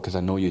you've got, because I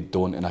know you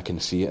don't and I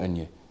can see it in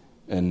you.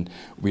 And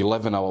we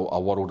live in a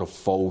world of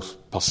false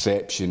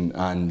perception,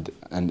 and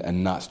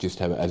that's just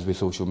how it is with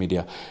social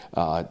media.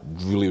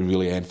 Really,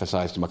 really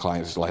emphasise to my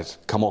clients, let's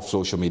come off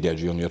social media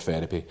during your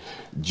therapy.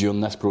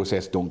 During this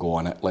process, don't go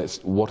on it.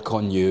 Let's work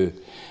on you.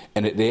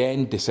 And at the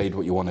end, decide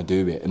what you want to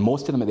do with it. And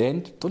most of them at the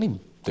end don't even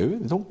do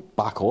it. They don't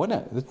back on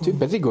it. They're too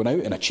busy going out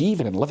and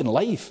achieving and living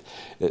life.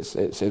 It's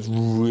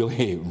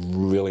really,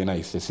 really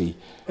nice to see.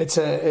 It's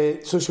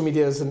social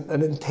media is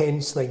an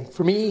intense thing.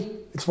 For me,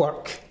 it's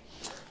work.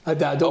 I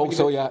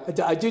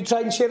do try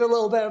and share a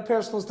little bit of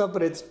personal stuff,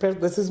 but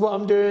this is what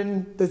I'm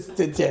doing.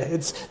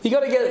 You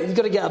got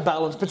to get a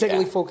balance,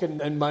 particularly folk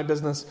in my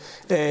business.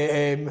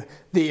 They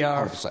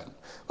are. 100%.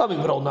 I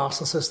mean, we're all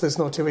narcissists. There's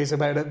no two ways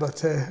about it.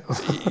 But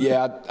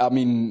yeah, I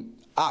mean,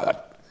 I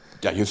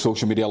use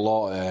social media a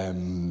lot,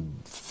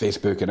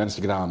 Facebook and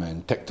Instagram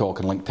and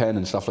TikTok and LinkedIn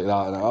and stuff like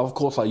that. And of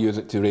course, I use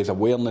it to raise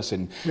awareness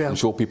and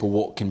show people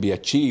what can be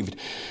achieved.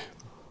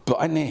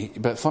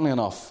 But funnily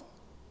enough,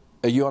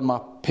 are you on my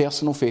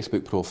personal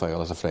Facebook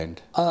profile as a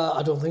friend?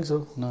 I don't think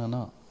so. No, I'm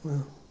not. No.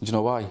 Do you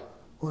know why?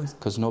 Why?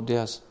 Because nobody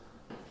is.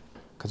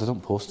 Because I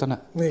don't post on it.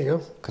 There you go.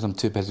 Because I'm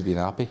too busy being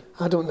happy.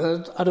 I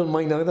don't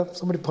mind either.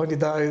 Somebody pointed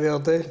that out the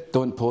other day.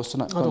 Don't post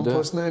on it. I don't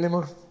post on it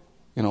anymore.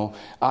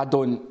 I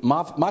don't.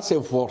 My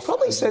self-worth.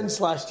 Probably since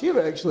last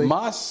year, actually.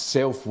 My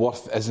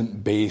self-worth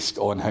isn't based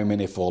on how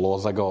many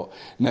followers I got.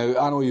 Now,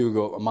 I know you've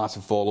got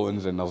massive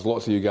followings, and there's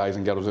lots of you guys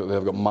and girls out there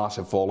who've got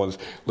massive followings.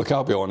 Look,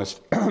 I'll be honest.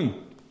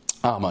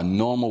 I'm a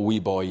normal wee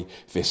boy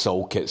for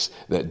Sulkits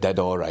that did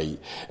all right.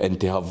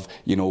 And to have,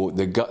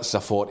 the guts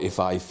of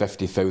 45,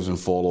 50,000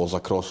 followers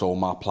across all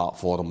my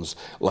platforms,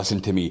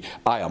 listen to me,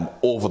 I am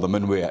over the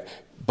moon with it,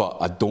 but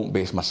I don't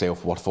base my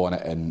self-worth on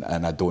it, and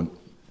I don't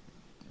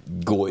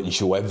go out and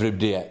show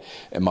everybody it.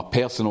 In my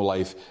personal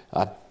life,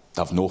 I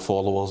have no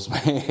followers.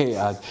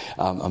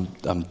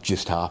 I'm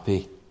just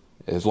happy.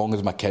 As long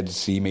as my kids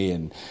see me,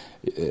 and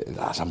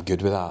I'm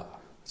good with that.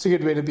 It's a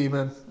good way to be,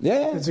 man.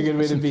 Yeah. It's a good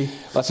way to be.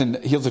 Listen,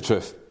 here's the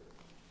truth.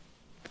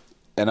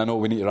 And I know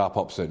we need to wrap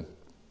up soon.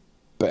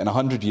 But in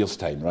 100 years'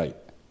 time, right,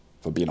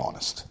 if we're being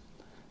honest,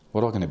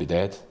 we're all going to be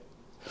dead.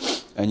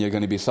 And you're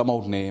going to be some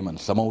old name and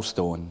some old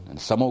stone and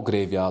some old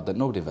graveyard that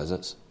nobody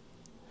visits.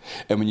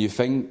 And when you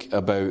think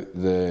about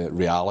the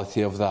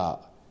reality of that,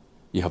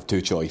 you have two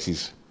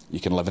choices. You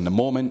can live in the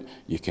moment,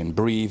 you can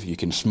breathe, you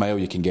can smile,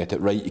 you can get it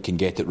right, you can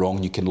get it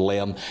wrong, you can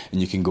learn, and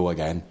you can go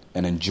again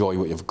and enjoy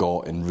what you've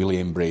got and really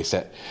embrace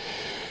it.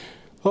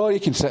 Or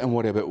you can sit and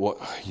worry about what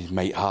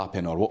might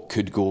happen or what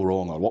could go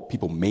wrong or what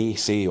people may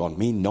say or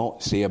may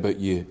not say about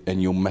you,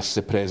 and you'll miss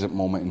the present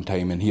moment in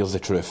time. And here's the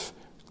truth.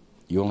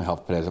 You only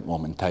have present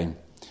moment in time.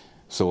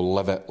 So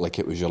live it like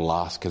it was your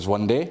last, because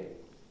one day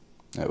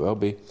it will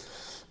be.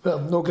 Well,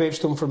 no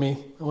gravestone for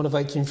me. I want a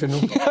Viking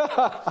funeral.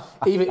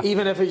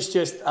 even if it's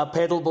just a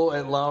pedal boat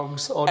at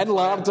Largs. In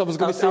Largs, I was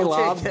going to say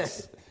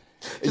Largs.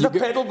 Just a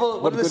pedal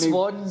boat with the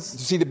swans. You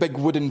see the big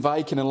wooden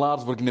Viking in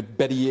Largs, we're going to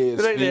bury you.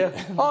 Right there.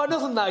 Oh,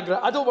 nothing that great.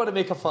 I don't want to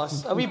make a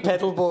fuss. A wee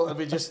pedal boat would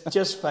be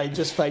just fine,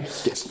 just fine.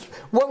 Yes.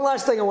 One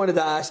last thing I wanted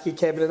to ask you,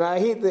 Kevin, and I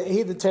hate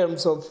the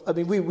terms of. I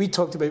mean, we've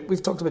talked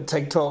about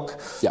TikTok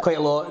quite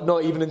a lot.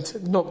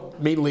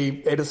 Not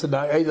mainly anything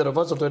that either of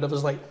us are doing. It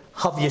was like,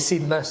 have you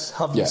seen this?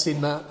 Have you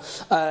seen that?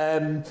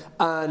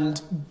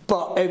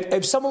 But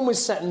if someone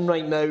was sitting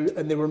right now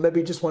and they were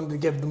maybe just wanting to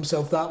give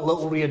themselves that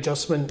little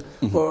readjustment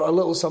or a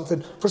little something,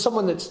 for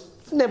someone that's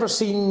never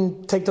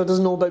seen TikTok,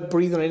 doesn't know about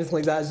breathing or anything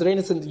like that, is there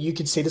anything that you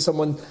could say to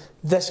someone,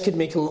 this could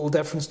make a little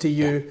difference to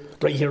you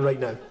right here, right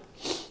now?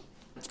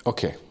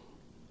 Okay.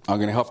 I'm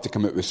going to have to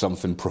come out with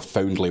something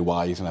profoundly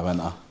wise now,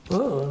 aren't I?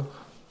 Oh.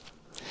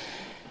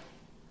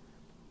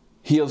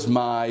 Here's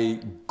my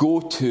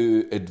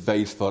go-to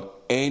advice for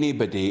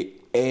anybody,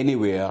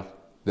 anywhere,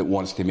 that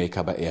wants to make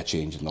a bit of a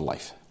change in their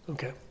life.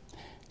 Okay.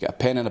 Get a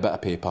pen and a bit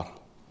of paper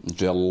and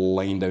draw a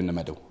line down the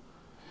middle.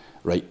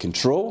 Write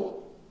control,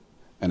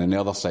 and on the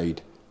other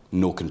side,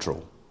 no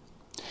control.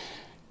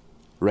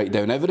 Write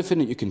down everything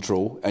that you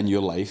control in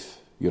your life,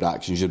 your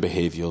actions, your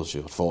behaviours,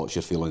 your thoughts,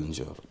 your feelings,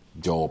 your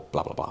job,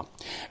 blah, blah, blah.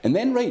 And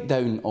then write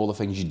down all the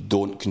things you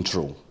don't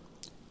control.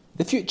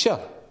 The future,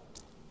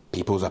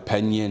 people's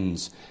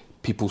opinions,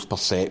 people's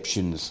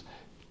perceptions,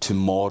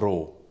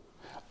 tomorrow,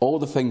 all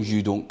the things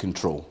you don't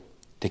control.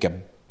 Take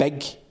a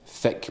big,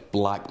 thick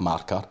black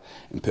marker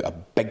and put a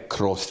big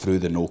cross through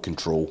the no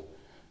control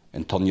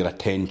and turn your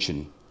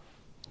attention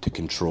to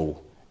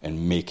control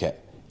and make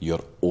it your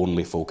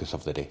only focus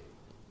of the day.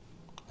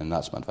 And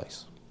that's my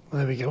advice.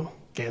 There we go.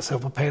 Get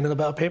yourself a pen and a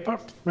bit of paper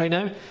right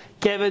now.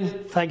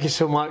 Kevin, thank you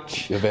so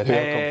much. You're very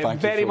welcome. Thank you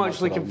very so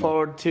much looking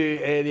forward to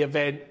the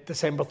event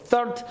December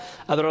 3rd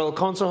at the Royal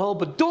Concert Hall.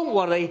 But don't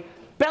worry,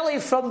 Billy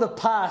from the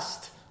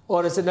past,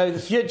 or is it now the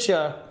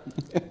future?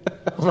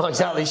 I'm not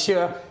exactly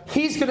sure.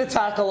 He's going to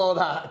tackle all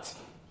that.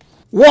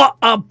 What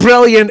a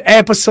brilliant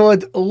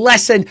episode.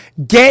 Listen,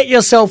 get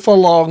yourself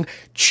along.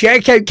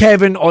 Check out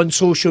Kevin on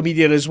social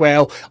media as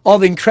well. All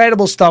the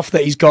incredible stuff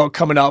that he's got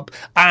coming up.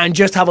 And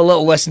just have a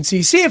little listen.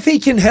 See if he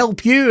can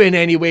help you in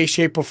any way,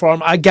 shape or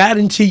form. I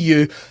guarantee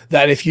you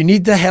that if you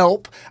need the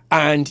help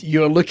and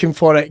you're looking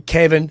for it,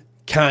 Kevin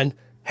can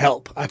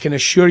help. I can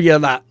assure you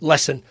that.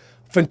 Listen.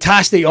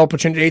 Fantastic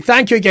opportunity.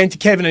 Thank you again to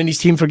Kevin and his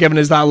team for giving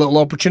us that little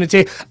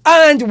opportunity.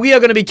 And we are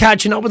going to be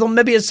catching up with him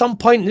maybe at some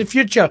point in the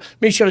future.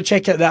 Make sure to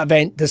check out that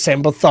event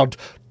December 3rd.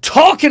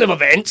 Talking of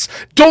events,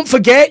 don't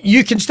forget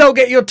you can still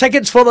get your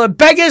tickets for the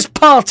biggest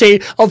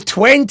party of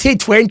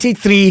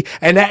 2023,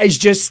 and it is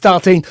just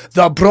starting,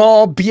 the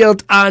Braw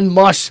Beard and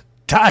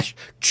Mustache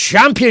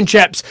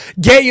Championships.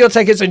 Get your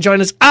tickets and join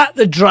us at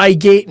the Dry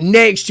Gate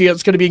next year.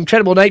 It's going to be an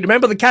incredible night.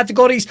 Remember, the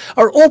categories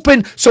are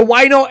open, so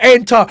why not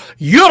enter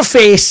your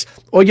face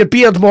or your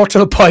beard, more to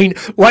the point.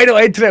 Why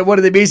not enter it in one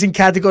of the amazing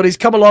categories?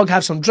 Come along,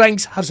 have some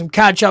drinks, have some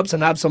catch-ups,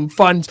 and have some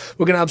fun.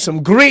 We're going to have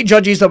some great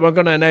judges that we're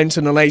going to announce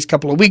in the next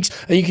couple of weeks,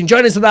 and you can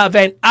join us at that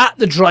event at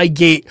the Dry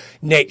Gate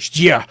next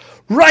year.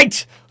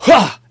 Right,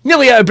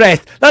 nearly out of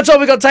breath. That's all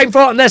we got time for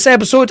on this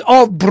episode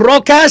of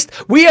Broadcast.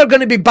 We are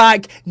going to be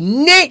back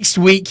next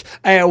week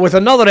with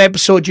another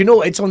episode. You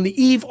know, it's on the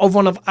eve of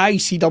one of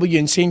ICW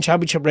Insane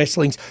Championship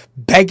Wrestling's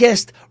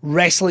biggest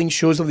wrestling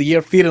shows of the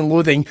year, Fear and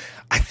Loathing.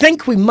 I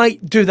think we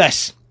might do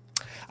this.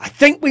 I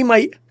think we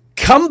might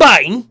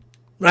combine,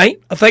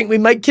 right? I think we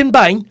might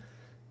combine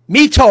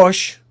me,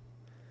 Tosh,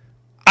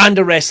 and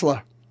a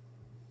wrestler.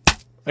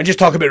 And just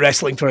talk about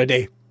wrestling for a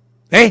day.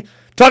 Eh?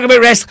 Talk about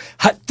wrestling.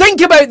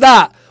 Think about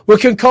that. We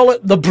can call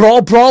it the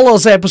Braw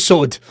Brawlers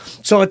episode.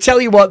 So I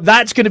tell you what,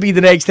 that's going to be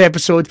the next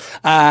episode.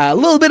 A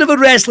little bit of a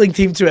wrestling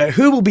theme to it.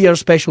 Who will be our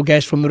special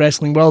guest from the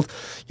wrestling world?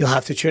 You'll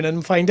have to tune in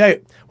and find out.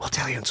 We'll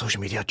tell you on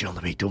social media during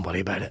the week. Don't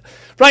worry about it.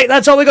 Right,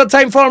 that's all we got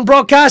time for on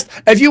Broadcast.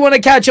 If you want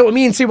to catch up with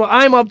me and see what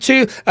I'm up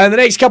to in the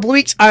next couple of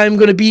weeks, I'm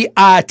going to be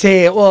at,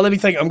 I'm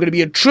going to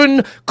be at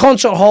Troon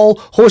Concert Hall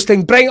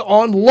hosting Bring It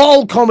On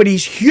LOL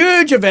Comedy's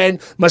huge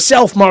event.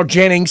 Myself, Mark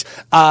Jennings,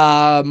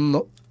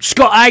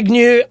 Scott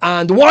Agnew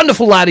and the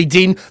wonderful Larry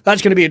Dean.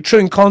 That's going to be at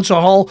Troon Concert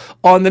Hall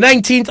on the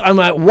 19th. I'm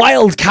at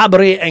Wild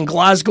Cabaret in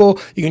Glasgow.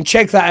 You can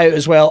check that out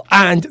as well.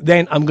 And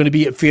then I'm going to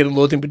be at Fear and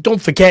Loathing. But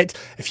don't forget,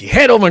 if you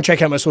head over and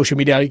check out my social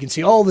media, you can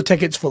see all the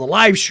tickets for the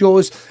live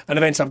shows and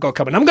events I've got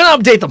coming. I'm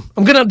going to update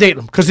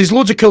them because there's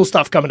loads of cool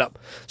stuff coming up.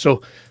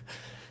 So,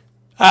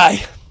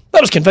 aye,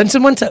 that was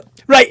convincing, wasn't it?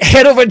 Right,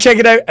 head over and check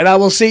it out, and I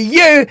will see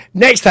you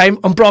next time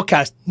on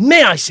Broadcast.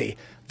 May I say,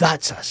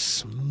 that's a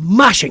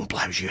smashing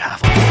blouse you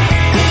have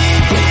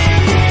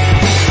on.